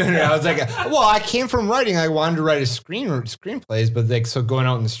documentary. I was like, well, I came from writing. I wanted to write screenplays, but like, so going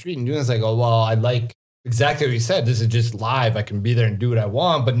out in the street and doing this, I go, well, I like exactly what you said. This is just live. I can be there and do what I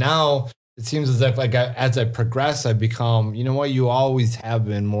want. But now it seems as if like as I progress, I become, you know what, you always have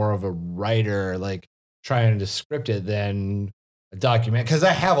been more of a writer, like trying to script it than a document. Cause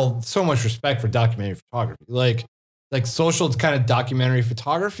I have so much respect for documentary photography. Like social kind of documentary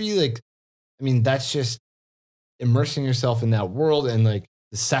photography. Like, I mean, that's just immersing yourself in that world and like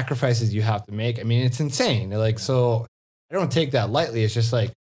the sacrifices you have to make. I mean, it's insane. Like, so I don't take that lightly. It's just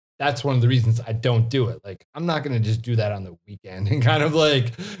like, that's one of the reasons I don't do it. Like, I'm not going to just do that on the weekend and kind of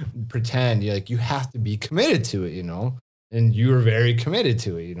like pretend. You have to be committed to it, and you're very committed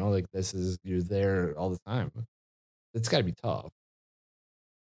to it, like you're there all the time. It's gotta be tough.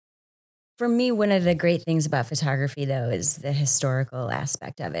 For me, one of the great things about photography though, is the historical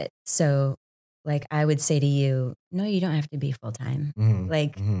aspect of it. So like I would say to you, no, you don't have to be full-time.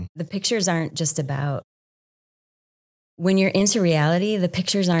 The pictures aren't just about, when you're into reality, the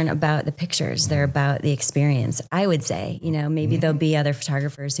pictures aren't about the pictures. They're about the experience. I would say, maybe there'll be other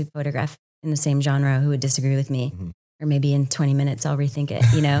photographers who photograph in the same genre who would disagree with me, or maybe in 20 minutes I'll rethink it,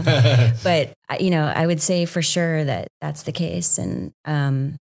 but I would say for sure that that's the case. And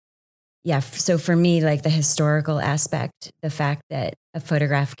so for me, like the historical aspect, the fact that a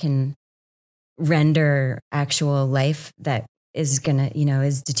photograph can render actual life that is gonna,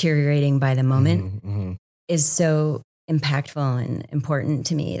 is deteriorating by the moment is so impactful and important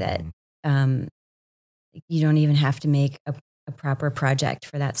to me that you don't even have to make a proper project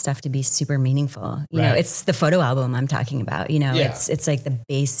for that stuff to be super meaningful. You know, it's the photo album I'm talking about, it's like the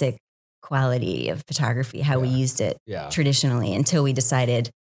basic quality of photography, how we used it traditionally until we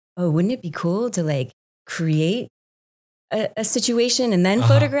decided, oh, wouldn't it be cool to like create a situation and then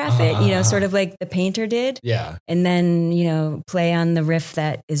photograph it, sort of like the painter did. Yeah. And then, play on the riff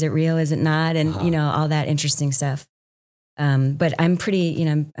that, is it real? Is it not? And, all that interesting stuff. But I'm pretty,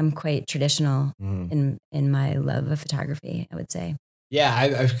 I'm quite traditional in my love of photography, I would say.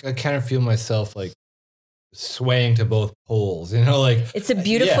 Yeah. I kind of feel myself like swaying to both poles, like it's a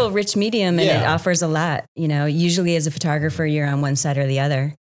beautiful, rich medium and it offers a lot, usually as a photographer, you're on one side or the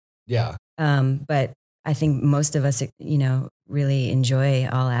other. Yeah. But I think most of us, really enjoy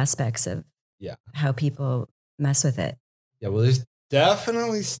all aspects of how people mess with it. Yeah. Well, there's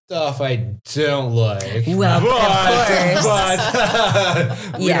definitely stuff I don't like. Well, of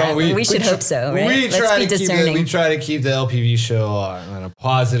course. We should hope so, right? Let's be discerning. We try to keep the LPV show on a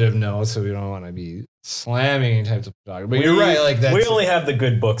positive note, so we don't want to be slamming any types of photography. But you're right. Like that. We only have the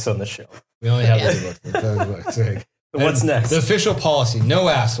good books on the show. We only have the good books. Like, what's next? The official policy: no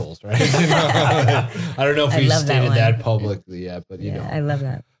assholes. Right? I don't know if we stated that publicly yet, but I love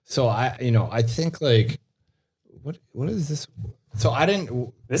that. So I think like, what is this? So I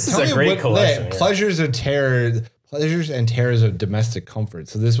didn't. This is a great collection. Pleasures and terrors of domestic comfort.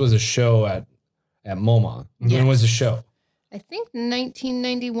 So this was a show at MoMA. Yes. When was the show? I think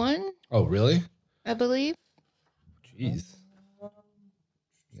 1991. Oh, really? I believe. Jeez.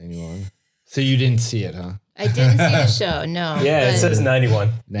 91. So you didn't see it, huh? I didn't see the show. No. Yeah, it says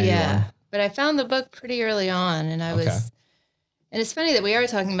 91. Yeah, but I found the book pretty early on, and I was. And it's funny that we are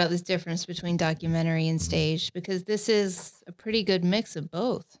talking about this difference between documentary and stage, because this is a pretty good mix of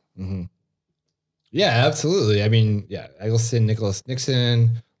both. Mm-hmm. Yeah, absolutely. I mean, Eggleston, Nicholas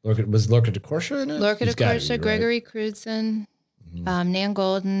Nixon, Lorca DeCorsia in it? Lorca DeCorsia, Gregory Crewdson, Nan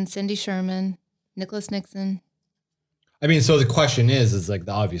Goldin, Cindy Sherman, Nicholas Nixon. I mean, so the question is like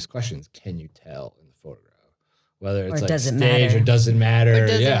the obvious question is, can you tell in the photograph? Whether it's like stage or doesn't matter. Or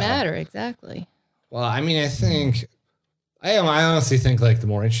doesn't matter, exactly. Well, I mean, I think... I honestly think like the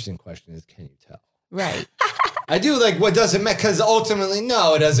more interesting question is, can you tell? Right. I do like what doesn't matter, because ultimately,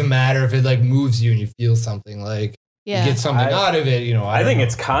 no, it doesn't matter if it like moves you and you feel something, like you get something out of it. I think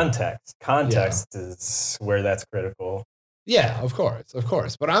it's context. Context is where that's critical. Yeah, of course.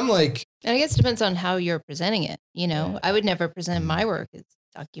 But I'm like, and I guess it depends on how you're presenting it. I would never present my work as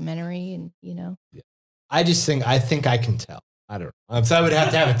documentary, and Yeah. I think I can tell. I don't know. So I would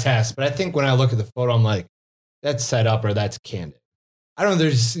have to have a test, but I think when I look at the photo, I'm like, that's set up or that's candid. I don't know.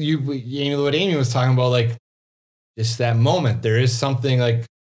 There's what Amy was talking about, like just that moment. There is something like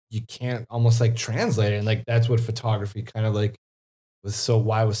you can't almost like translate it. And like, that's what photography kind of like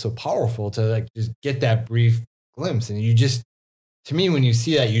why it was so powerful to like just get that brief glimpse. And you just, to me, when you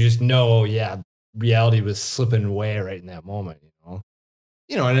see that, you just know, reality was slipping away right in that moment,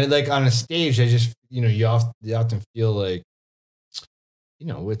 and like on a stage, I just, you often feel like,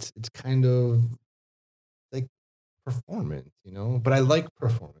 it's kind of like performance, but I like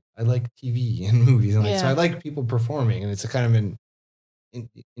performance. I like TV and movies. And so I like people performing, and it's a kind of an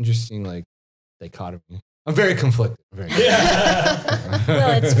interesting like dichotomy. I'm very conflicted. Well,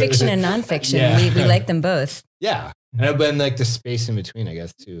 it's fiction and nonfiction. Yeah. We like them both. Yeah. And I've been like the space in between, I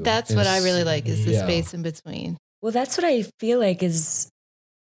guess, too. That's what I really like is the space in between. Well, that's what I feel like is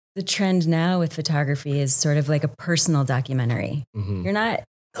the trend now with photography is sort of like a personal documentary. Mm-hmm. You're not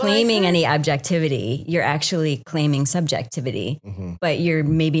claiming any objectivity. You're actually claiming subjectivity, but you're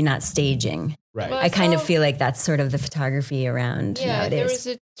maybe not staging. Right. Well, I kind of feel like that's sort of the photography around nowadays. There was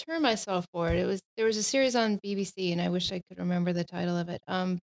a term I saw for it. There was a series on BBC, and I wish I could remember the title of it.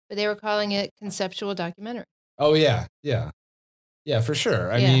 But they were calling it conceptual documentary. Oh yeah, yeah, yeah, for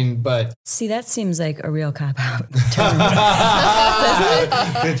sure. I mean, but see, that seems like a real cop out term.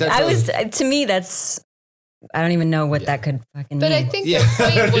 To me, that's. I don't even know what that could fucking mean. But I think the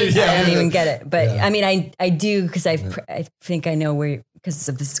point was, I don't even get it. But I mean, I do because I think I know where because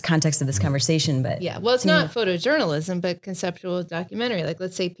of this context of this conversation. But well, it's not photojournalism, but conceptual documentary. Like,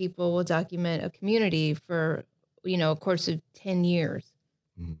 let's say people will document a community for a course of 10 years.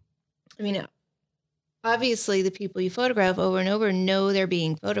 Mm-hmm. I mean, obviously, the people you photograph over and over know they're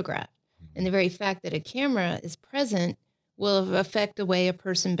being photographed, and the very fact that a camera is present will affect the way a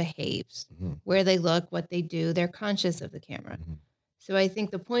person behaves, where they look, what they do. They're conscious of the camera. So I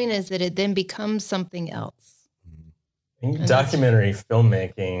think the point is that it then becomes something else. I think documentary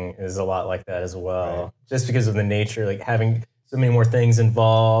filmmaking is a lot like that as well, just because of the nature, like having so many more things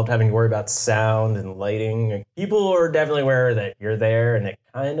involved, having to worry about sound and lighting. Like, people are definitely aware that you're there, and it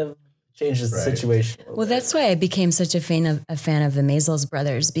kind of changes the situation. Well, that's why I became such a fan of the Maysles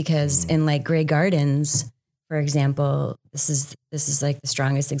brothers, because in like Grey Gardens, for example, this is like the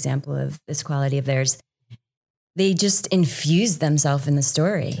strongest example of this quality of theirs. They just infuse themselves in the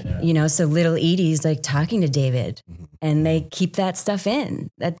story, so little Edie's like talking to David and they keep that stuff in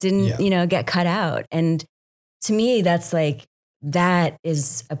that didn't, get cut out. And to me, that's like, that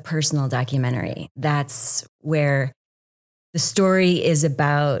is a personal documentary. That's where the story is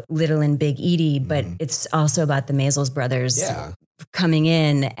about little and big Edie, but it's also about the Maysles brothers coming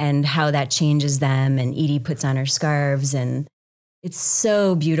in and how that changes them. And Edie puts on her scarves, and it's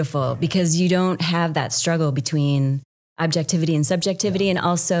so beautiful because you don't have that struggle between objectivity and subjectivity, and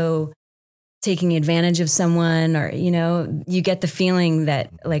also taking advantage of someone, or, you get the feeling that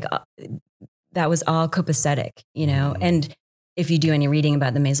like that was all copacetic, and if you do any reading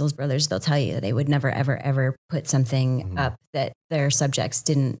about the Maysles brothers, they'll tell you they would never, ever, ever put something up that their subjects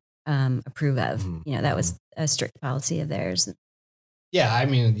didn't approve of. That was a strict policy of theirs. Yeah, I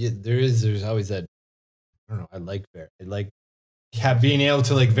mean, there's always that. I don't know. I like being able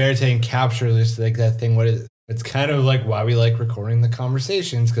to like verite and capture this, like that thing. It's kind of like why we like recording the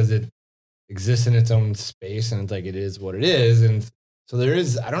conversations, because it exists in its own space, and it's like it is what it is, and so there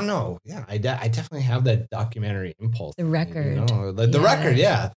is. I don't know. Yeah, I definitely have that documentary impulse. The record, the record,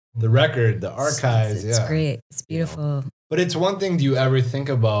 the record, the archives. It's great. It's beautiful. But it's one thing. Do you ever think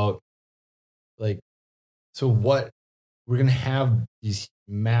about like, so what? We're going to have these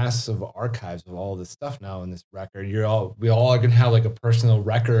massive archives of all this stuff now in this record. We all are going to have like a personal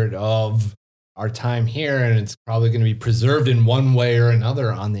record of our time here, and it's probably going to be preserved in one way or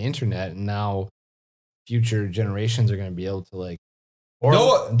another on the internet. And now future generations are going to be able to like, or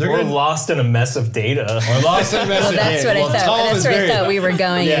lost in a mess of data. Or lost in a mess of data. That's what I thought we were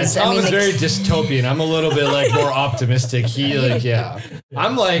going. Yeah, Tom is very dystopian. I'm a little bit like more optimistic.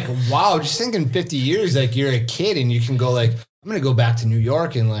 I'm like, wow, just thinking 50 years, like you're a kid and you can go like, I'm going to go back to New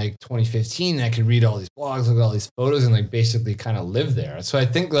York in like 2015 and I can read all these blogs, look at all these photos and like basically kind of live there. So I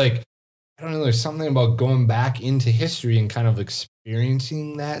think like, I don't know, there's something about going back into history and kind of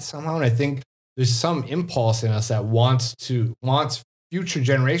experiencing that somehow. And I think there's some impulse in us that wants future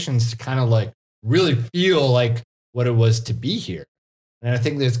generations to kind of like really feel like what it was to be here. And I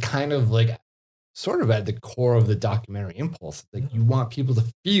think that's kind of like sort of at the core of the documentary impulse. Like you want people to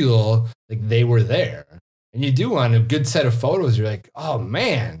feel like they were there. And you do on a good set of photos, you're like, oh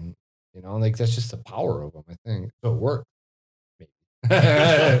man, like that's just the power of them, I think. So it worked. Maybe.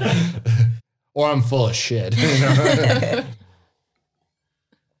 Or I'm full of shit.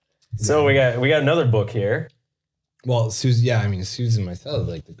 So we got another book here. Well, Susan myself,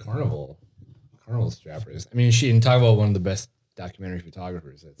 like the carnival strappers. I mean, she didn't talk about one of the best documentary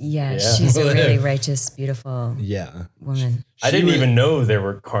photographers. She's a really righteous, beautiful woman. I didn't even know there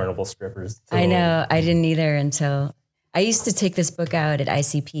were carnival strippers. I know. I didn't either until I used to take this book out at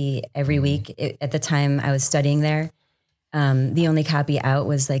ICP every week. At the time I was studying there. The only copy out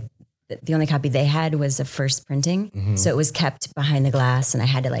was like, the only copy they had was a first printing. So it was kept behind the glass and I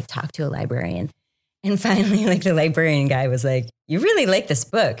had to like talk to a librarian. And finally, like the librarian guy was like, you really like this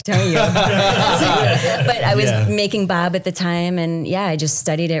book, don't you? But I was making Bob at the time. And yeah, I just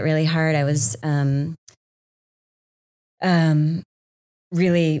studied it really hard. I was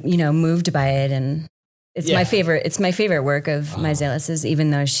really, moved by it. And it's my favorite work of Myzalis', even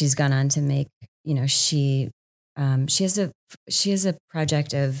though she's gone on to make, she has a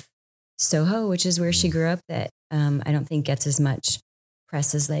project of Soho, which is where she grew up, that I don't think gets as much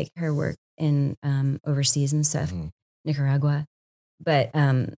press as like her work in overseas and stuff, Nicaragua. But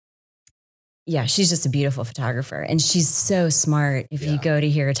she's just a beautiful photographer, and she's so smart. If you go to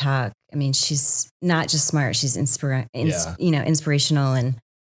hear her talk, I mean, she's not just smart; she's inspirational, and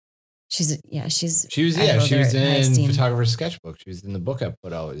she was in Photographer's Sketchbook. She was in the book I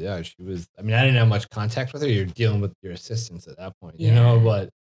put out. Yeah, she was. I mean, I didn't have much contact with her. You're dealing with your assistants at that point, but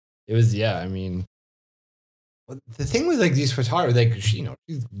it was, I mean, the thing with like these photographers, like,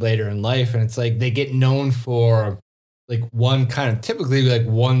 she's later in life, and it's like they get known for like one kind of, typically like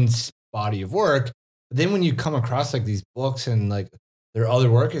one body of work. But then when you come across like these books and like their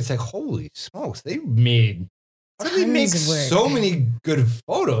other work, it's like, holy smokes, they made, how do they make so many good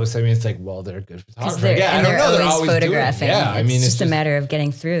photos? I mean, it's like, well, they're good photographers. I don't know. They're always photographing. It's just a matter of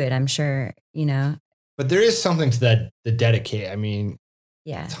getting through it, I'm sure, But there is something to that, the dedicate. I mean,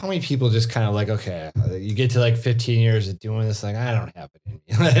 how many people just kind of like, okay, you get to like 15 years of doing this, like, I don't have it in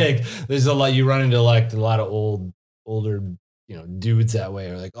me. Like, there's a lot, you run into like a lot of older, dudes that way,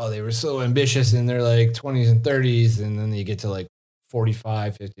 or like, oh, they were so ambitious in their like 20s and 30s. And then you get to like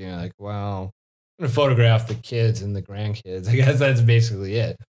 45, 50, and you're like, wow, I'm going to photograph the kids and the grandkids. I guess that's basically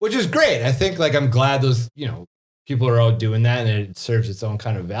it, which is great. I think like, I'm glad those, people are out doing that, and it serves its own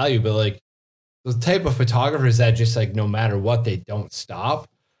kind of value. But like, those type of photographers that just like, no matter what, they don't stop.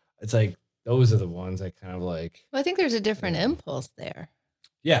 It's like, those are the ones I kind of like. Well, I think there's a different impulse there.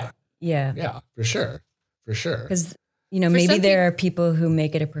 Yeah. Yeah. Yeah, for sure. Because, maybe there are people who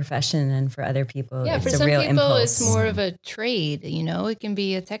make it a profession, and for other people, it's for a some real people, impulse. it's more of a trade, it can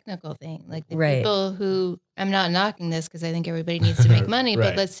be a technical thing. Like the people who, I'm not knocking this because I think everybody needs to make money,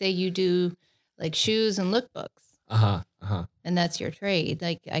 but let's say you do like shoes and lookbooks. And that's your trade.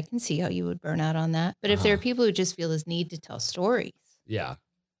 Like, I can see how you would burn out on that. But if there are people who just feel this need to tell stories,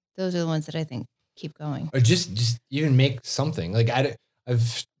 those are the ones that I think keep going. Or just even make something. Like,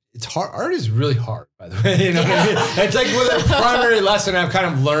 it's hard. Art is really hard, by the way. It's like with a primary lesson I've kind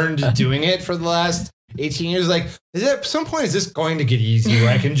of learned doing it for the last 18 years. Like, at some point, is this going to get easy where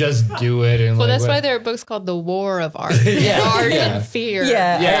I can just do it? And that's why there are books called The War of Art. Art and Fear. Art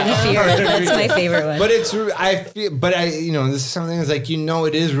and Fear. That's my favorite one. But this is something that's like,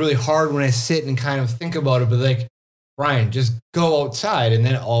 it is really hard when I sit and kind of think about it. But like, Brian, just go outside, and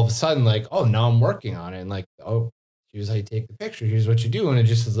then all of a sudden, like, oh, now I'm working on it, and like, oh, here's how you take the picture. Here's what you do, and it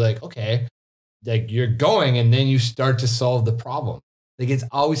just is like, okay, like you're going, and then you start to solve the problem. Like, it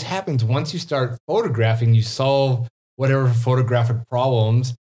always happens once you start photographing, you solve whatever photographic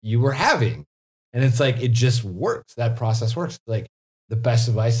problems you were having. And it's like, it just works. That process works. Like, the best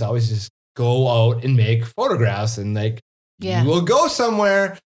advice is always just go out and make photographs, and like, you will go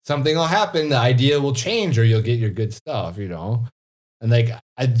somewhere, something will happen, the idea will change, or you'll get your good stuff, And like,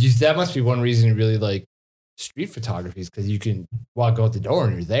 that must be one reason you really like street photography, is because you can walk out the door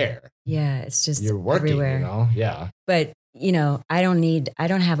and you're there. Yeah. It's just, you're working, everywhere. Yeah. But I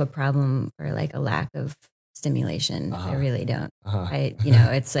don't have a problem for like a lack of stimulation. I really don't.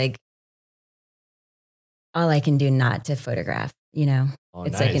 It's like all I can do not to photograph, Oh,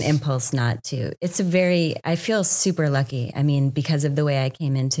 it's nice. like an impulse not to. I feel super lucky. I mean, because of the way I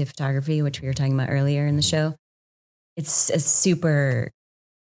came into photography, which we were talking about earlier in the show, it's a super,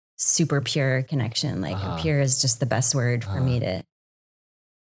 super pure connection. Like pure is just the best word for me to.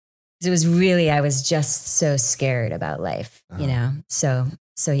 It was really, I was just so scared about life, So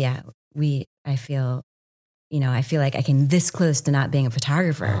yeah, I feel like I came this close to not being a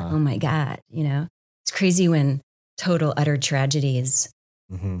photographer. Oh my God, it's crazy when total utter tragedies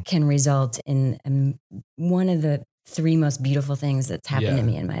can result in one of the three most beautiful things that's happened to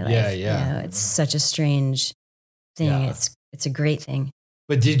me in my life. It's such a strange thing. It's a great thing.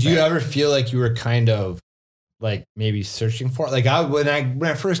 But did you ever feel like you were kind of like maybe searching for it? Like when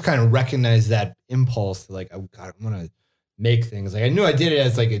I first kind of recognized that impulse to like, oh God, I'm gonna make things. Like I knew I did it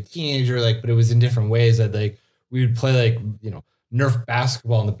as like a teenager, like, but it was in different ways. That like we would play like, Nerf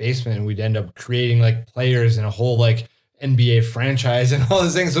basketball in the basement, and we'd end up creating like players and a whole like NBA franchise and all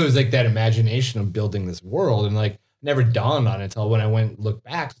those things. So it was like that imagination of building this world, and like never dawned on it until when I look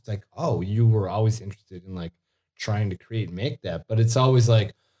back. It's like, oh, you were always interested in like trying to create and make that. But it's always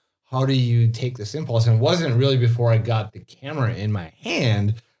like, how do you take this impulse? And it wasn't really before I got the camera in my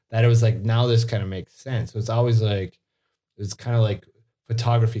hand that it was like, now this kind of makes sense. So it's always like, it's kind of like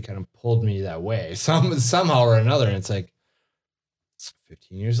photography kind of pulled me that way somehow or another. And it's like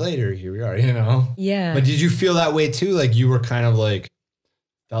 15 years later, here we are, you know? Yeah. But did you feel that way too? Like you were kind of like,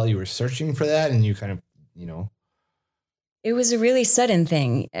 felt you were searching for that and you kind of, you know? It was a really sudden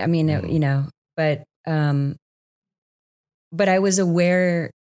thing. I mean, you know, but I was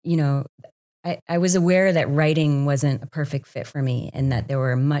aware, you know, I was aware that writing wasn't a perfect fit for me and that there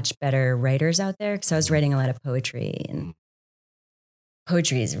were much better writers out there because I was writing a lot of poetry and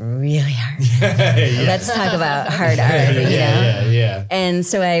poetry is really hard. Yeah. Let's talk about hard art, you know? Yeah. And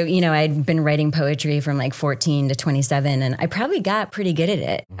so I'd been writing poetry from like 14 to 27 and I probably got pretty good at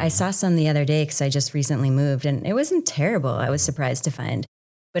it. I saw some the other day because I just recently moved and it wasn't terrible. I was surprised to find,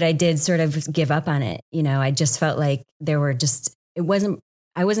 but I did sort of give up on it. You know, I just felt like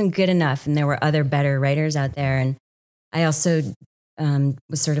I wasn't good enough and there were other better writers out there. And I also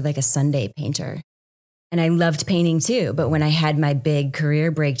was sort of like a Sunday painter and I loved painting too. But when I had my big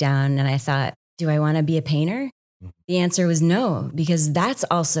career breakdown and I thought, do I want to be a painter? The answer was no, because that's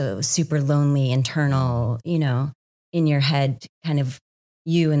also super lonely, internal, you know, in your head, kind of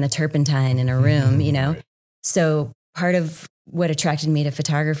you and the turpentine in a room, you know? Right. So part of what attracted me to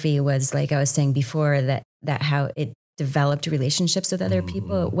photography was, like I was saying before, that how it developed relationships with other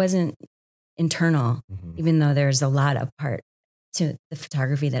people. It wasn't internal, even though there's a lot of part to the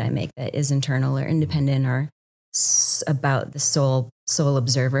photography that I make that is internal or independent or about the soul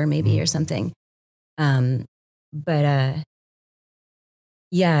observer maybe or something. Yeah,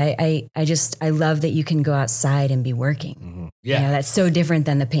 I love that you can go outside and be working. Yeah. You know, that's so different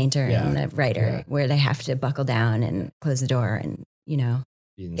than the painter and the writer where they have to buckle down and close the door and, you know,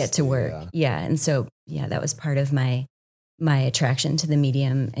 get to work. Yeah. And so, that was part of my attraction to the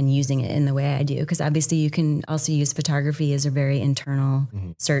medium and using it in the way I do. Because obviously you can also use photography as a very internal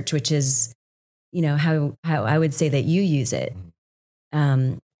search, which is, you know, how I would say that you use it.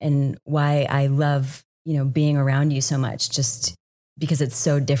 And why I love, you know, being around you so much, just because it's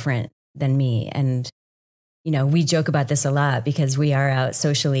so different than me. And, you know, we joke about this a lot because we are out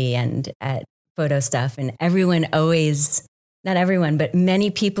socially and at photo stuff and everyone always, not everyone, but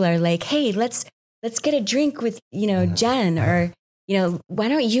many people are like, hey, let's get a drink with, you know, Jen, or, you know, why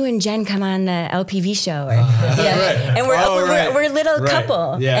don't you and Jen come on the LPV show? Or, and we're a little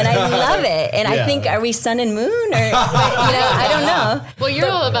couple and I love it. And I think, are we sun and moon or, you know, I don't know. Well, you're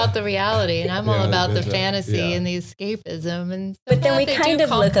all about the reality and I'm all about the fantasy and the escapism. And but then we kind of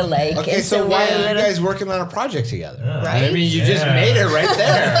look alike. Okay, so why are you guys working on a project together? Right? I mean, you just made it right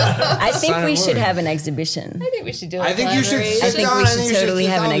there. I think we should have an exhibition. I think we should do it. I think you should I think we should totally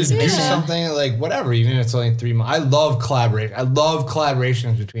have an exhibition. Do something like whatever, even if it's only 3 months. I love collaboration. I love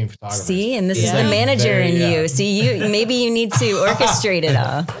collaborations between photographers. See, and this is the manager in you. See, maybe you need to orchestrate it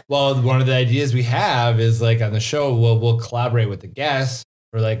all. Well, one of the ideas we have is like on the show, we'll collaborate with the guests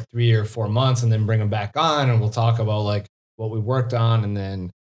for like 3 or 4 months and then bring them back on and we'll talk about like what we worked on. And then,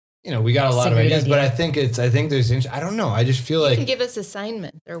 you know, we got a lot of ideas, but I think there's, I don't know. I just feel like. You can give us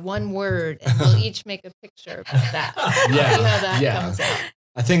assignments or one word and we'll each make a picture about that. See how that comes out.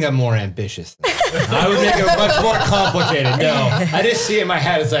 I think I'm more ambitious than that. I would make it much more complicated. No, I just see it in my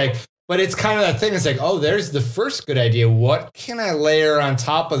head. It's like, but it's kind of that thing. It's like, oh, there's the first good idea. What can I layer on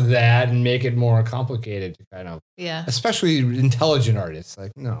top of that and make it more complicated to kind of, especially intelligent artists.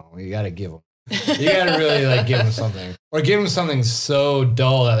 Like, no, you got to give them. You got to really like give them something or give them something so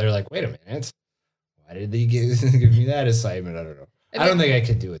dull that they're like, wait a minute. Why did they give me that assignment? I don't know. I don't think I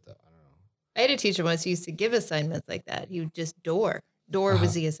could do it though. I don't know. I had a teacher once who used to give assignments like that. He would just Door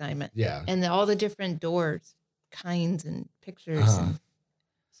was the assignment. Yeah. And all the different doors, kinds and pictures. And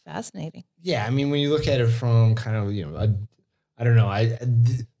it's fascinating. Yeah. I mean, when you look at it from kind of, you know, I don't know.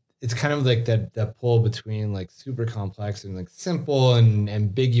 It's kind of like that pull between like super complex and like simple and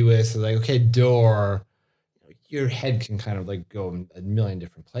ambiguous. So like, okay, door, your head can kind of like go a million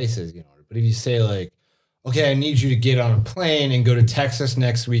different places, you know. But if you say like, okay, I need you to get on a plane and go to Texas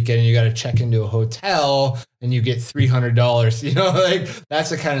next weekend and you got to check into a hotel and you get $300, you know, like that's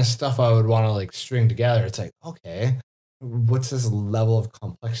the kind of stuff I would want to like string together. It's like, okay, what's this level of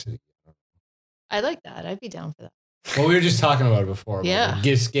complexity? I like that. I'd be down for that. Well, we were just talking about it before. Yeah. Like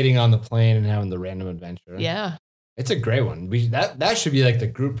just getting on the plane and having the random adventure. Yeah. It's a great one. That should be like the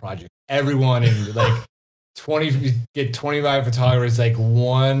group project. Everyone in like get 25 photographers, like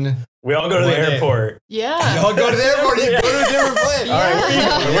one. We all go to the airport. Yeah. Y'all go to the airport. You go to a different place. All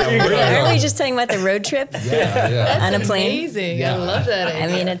right. Aren't we just talking about the road trip Yeah. on a plane? Amazing. Yeah. I love that idea. I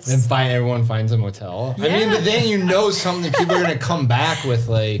mean, it's Everyone finds a motel. I mean, but then you know something. People are gonna come back with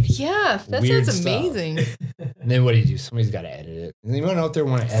like. yeah, that weird sounds stuff. amazing. And then what do? Somebody's got to edit it. Anyone out there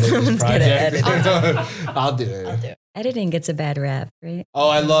want to edit Someone's this gotta project? I'll do it. I'll do it. editing gets a bad rap, right? Oh,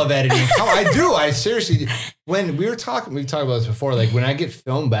 I love editing. Oh, I do. I seriously. When we've talked about this before. Like when I get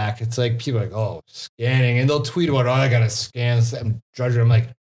film back, it's like people are like, oh, scanning, and they'll tweet about, oh, I gotta scan. I'm judging. I'm like,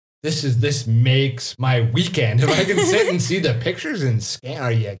 this makes my weekend. If I can sit and see the pictures and scan,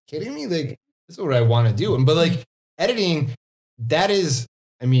 are you kidding me? Like this is what I want to do. But like editing, that is.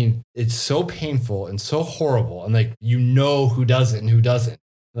 I mean, it's so painful and so horrible, and like you know who does it and who doesn't.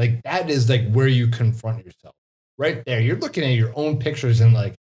 Like that is like where you confront yourself. Right there, you're looking at your own pictures and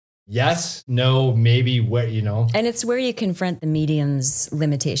like, yes, no, maybe, where, you know. And it's where you confront the medium's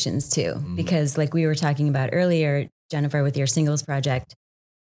limitations too, because like we were talking about earlier, Jennifer, with your singles project,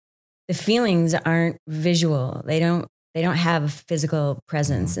 the feelings aren't visual. They don't have a physical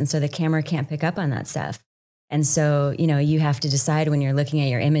presence, and so the camera can't pick up on that stuff. And so, you know, you have to decide when you're looking at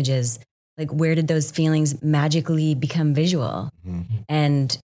your images, like where did those feelings magically become visual?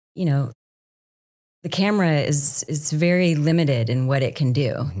 And you know, the camera is very limited in what it can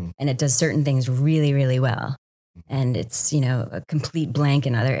do, and it does certain things really, really well. And it's, you know, a complete blank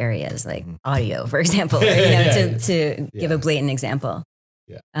in other areas, like audio, for example, or, you know, to give a blatant example.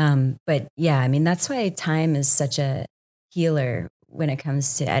 But yeah, I mean, that's why time is such a healer when it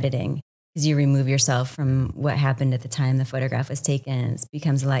comes to editing, because you remove yourself from what happened at the time the photograph was taken. It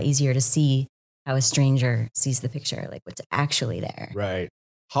becomes a lot easier to see how a stranger sees the picture, like what's actually there. Right.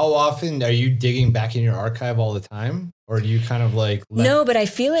 How often are you digging back in your archive all the time? Or do you kind of like... No, but I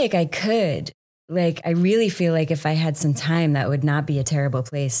feel like I could. Like, I really feel like if I had some time, that would not be a terrible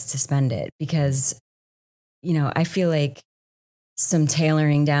place to spend it, because, you know, I feel like some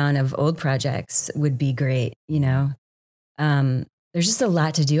tailoring down of old projects would be great, you know? There's just a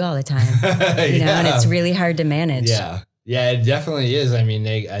lot to do all the time, you know, and it's really hard to manage. Yeah. Yeah, it definitely is. I mean,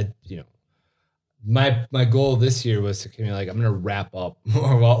 you know, my goal this year was to kind of like, I'm going to wrap up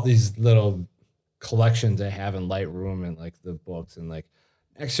more of all these little collections I have in Lightroom and like the books, and like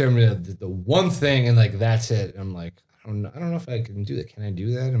next year I'm going to do the one thing and like, that's it. And I'm like, I don't know if I can do that. Can I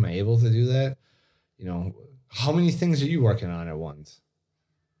do that? Am I able to do that? You know, how many things are you working on at once?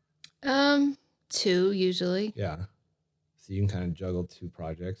 2 usually. Yeah. So you can kind of juggle 2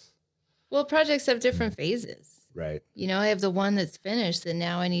 projects. Well, projects have different phases. Right. You know, I have the one that's finished that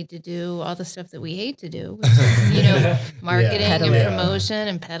now I need to do all the stuff that we hate to do, which is, you know, marketing and promotion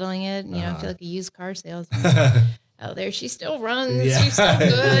and peddling it. You know, I feel like a used car salesman. Oh, there she still runs. She's still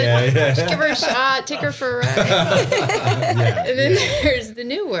good. Just give her a shot. Take her for a ride. And then there's the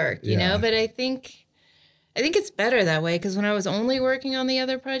new work, you know. But I think it's better that way, because when I was only working on the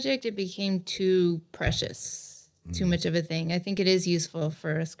other project, it became too precious. Too much of a thing. I think it is useful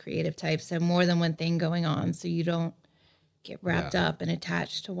for us creative types to have more than one thing going on, so you don't get wrapped up and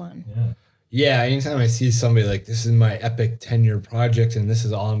attached to one. Yeah. Anytime I see somebody like, this is my epic 10-year project and this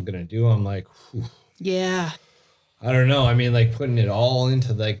is all I'm going to do, I'm like, whew. Yeah. I don't know. I mean, like putting it all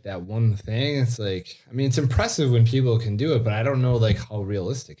into like that one thing. It's like, I mean, it's impressive when people can do it, but I don't know like how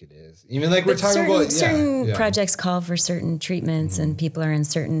realistic it is. Even like we're talking about certain projects call for certain treatments, and people are in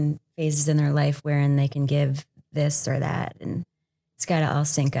certain phases in their life wherein they can give this or that, and it's got to all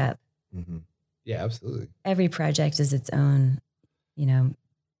sync up. Yeah, absolutely. Every project is its own, you know,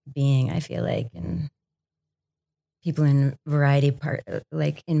 being, I feel like, and people in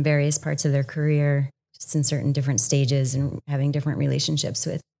like in various parts of their career, just in certain different stages and having different relationships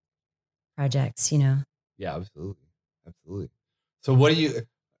with projects, you know? Yeah, absolutely. Absolutely. So what do you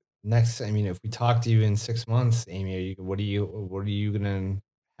next? I mean, if we talk to you in 6 months, Amy, what are you going to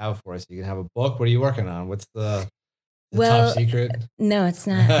have for us? You can have a book. What are you working on? What's the top secret? No, it's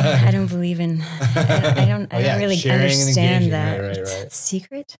not. I don't believe in. I don't really understand that. Right.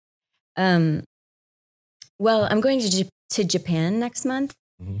 Secret. Well, I'm going to Japan next month,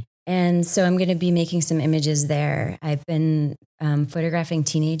 and so I'm going to be making some images there. I've been photographing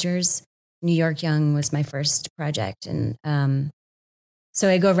teenagers. New York Young was my first project, and so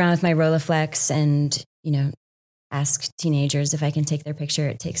I go around with my Rolleiflex and, you know, ask teenagers if I can take their picture.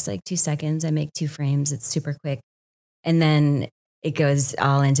 It takes like 2 seconds. I make 2 frames. It's super quick. And then it goes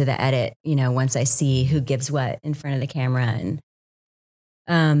all into the edit, you know, once I see who gives what in front of the camera.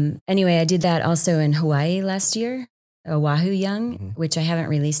 And anyway, I did that also in Hawaii last year, Oahu Young, which I haven't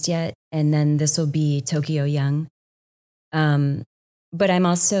released yet. And then this will be Tokyo Young. But I'm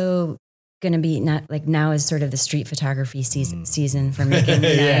also going to be not like now is sort of the street photography season for making,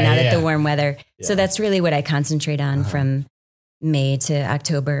 now that the warm weather. Yeah. So that's really what I concentrate on from May to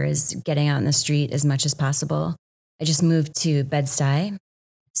October, is getting out in the street as much as possible. I just moved to Bed-Stuy,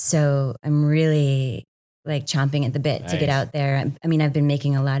 so I'm really like chomping at the bit to get out there. I mean, I've been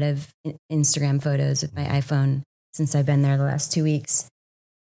making a lot of Instagram photos with my iPhone since I've been there the last 2 weeks,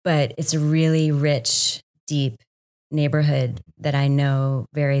 but it's a really rich, deep neighborhood that I know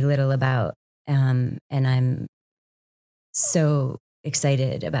very little about. And I'm so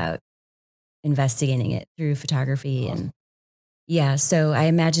excited about investigating it through photography. Awesome. And so I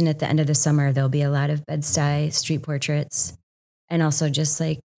imagine at the end of the summer, there'll be a lot of Bed-Stuy street portraits, and also just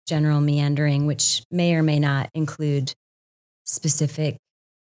like general meandering, which may or may not include specific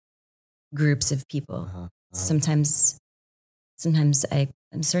groups of people. Sometimes I'm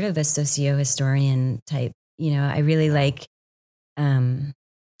sort of a socio-historian type. I really like, I've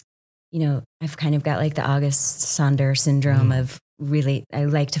kind of got like the August Sander syndrome of really, I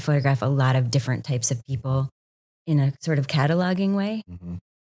like to photograph a lot of different types of people in a sort of cataloging way.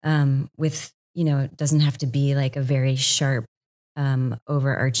 With, it doesn't have to be like a very sharp,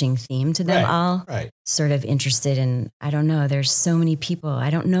 overarching theme to them all. Sort of interested in, I don't know, there's so many people. I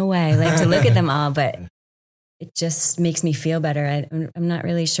don't know why I like to look at them all, but it just makes me feel better. I'm not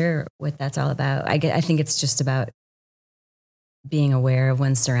really sure what that's all about. I think it's just about being aware of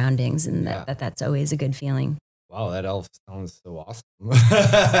one's surroundings, and that's always a good feeling. Wow, that all sounds so awesome. I'm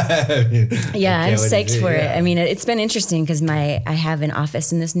psyched for it. I mean, it's been interesting because I have an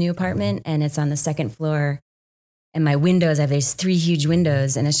office in this new apartment, and it's on the second floor, and my windows, I have these 3 huge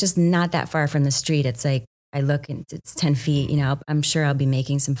windows, and it's just not that far from the street. It's like, I look and it's 10 feet, I'm sure I'll be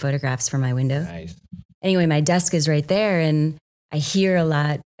making some photographs from my window. Nice. Anyway, my desk is right there, and I hear a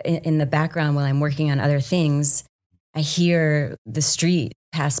lot in the background while I'm working on other things. I hear the street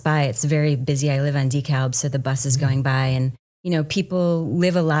pass by. It's very busy. I live on DeKalb, so the bus is going by, and people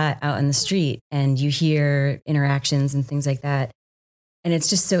live a lot out on the street, and you hear interactions and things like that. And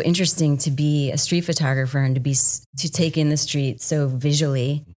it's just so interesting to be a street photographer and to take in the street so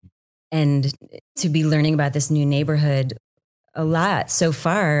visually, and to be learning about this new neighborhood a lot so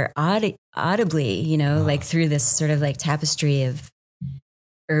far, audibly, like through this sort of like tapestry of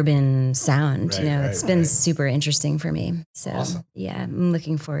urban sound. It's been super interesting for me. So awesome. I'm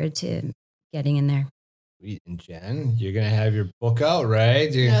looking forward to getting in there. Sweet. And Jen, you're going to have your book out,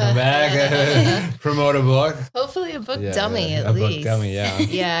 right? You're going to come back, promote a book. Hopefully a book dummy at least. A book dummy,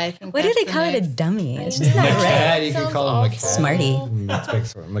 yeah. I think What do they call it, a dummy? It's just not right. You can call it a Smarty.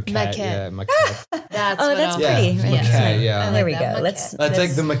 Maquette. Yeah, maquette. That's pretty. Maquette, there we go. Let's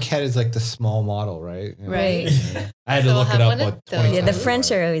like the maquette is like the small model, right? Right. I had to look it up. The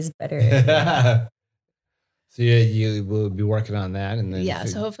French are always better. So you will be working on that, and then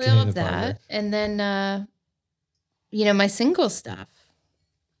so hopefully I'll have that, and then my single stuff.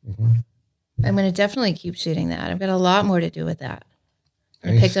 I'm going to definitely keep shooting that. I've got a lot more to do with that.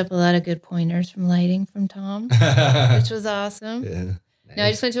 Nice. I picked up a lot of good pointers from lighting from Tom, which was awesome. Yeah. Nice. No,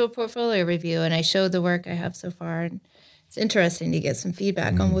 I just went to a portfolio review, and I showed the work I have so far, and it's interesting to get some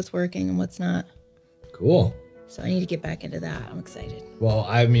feedback on what's working and what's not. Cool. So I need to get back into that. I'm excited. Well,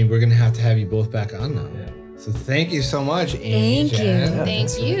 I mean, we're going to have you both back on now. Yeah. So thank you so much, Amy. Thank you.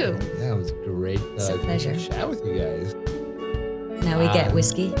 Thank you. Yeah, it was great. It's a pleasure. To chat with you guys. Now we get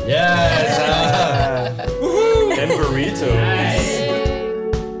whiskey. Yes. And burritos.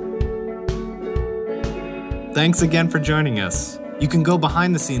 Thanks again for joining us. You can go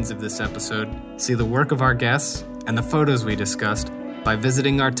behind the scenes of this episode, see the work of our guests, and the photos we discussed by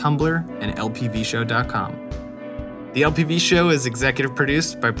visiting our Tumblr and lpvshow.com. The LPV Show is executive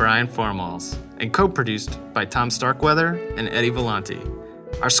produced by Brian Formals and co-produced by Tom Starkweather and Eddie Volante.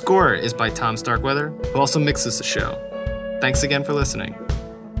 Our score is by Tom Starkweather, who also mixes the show. Thanks again for listening.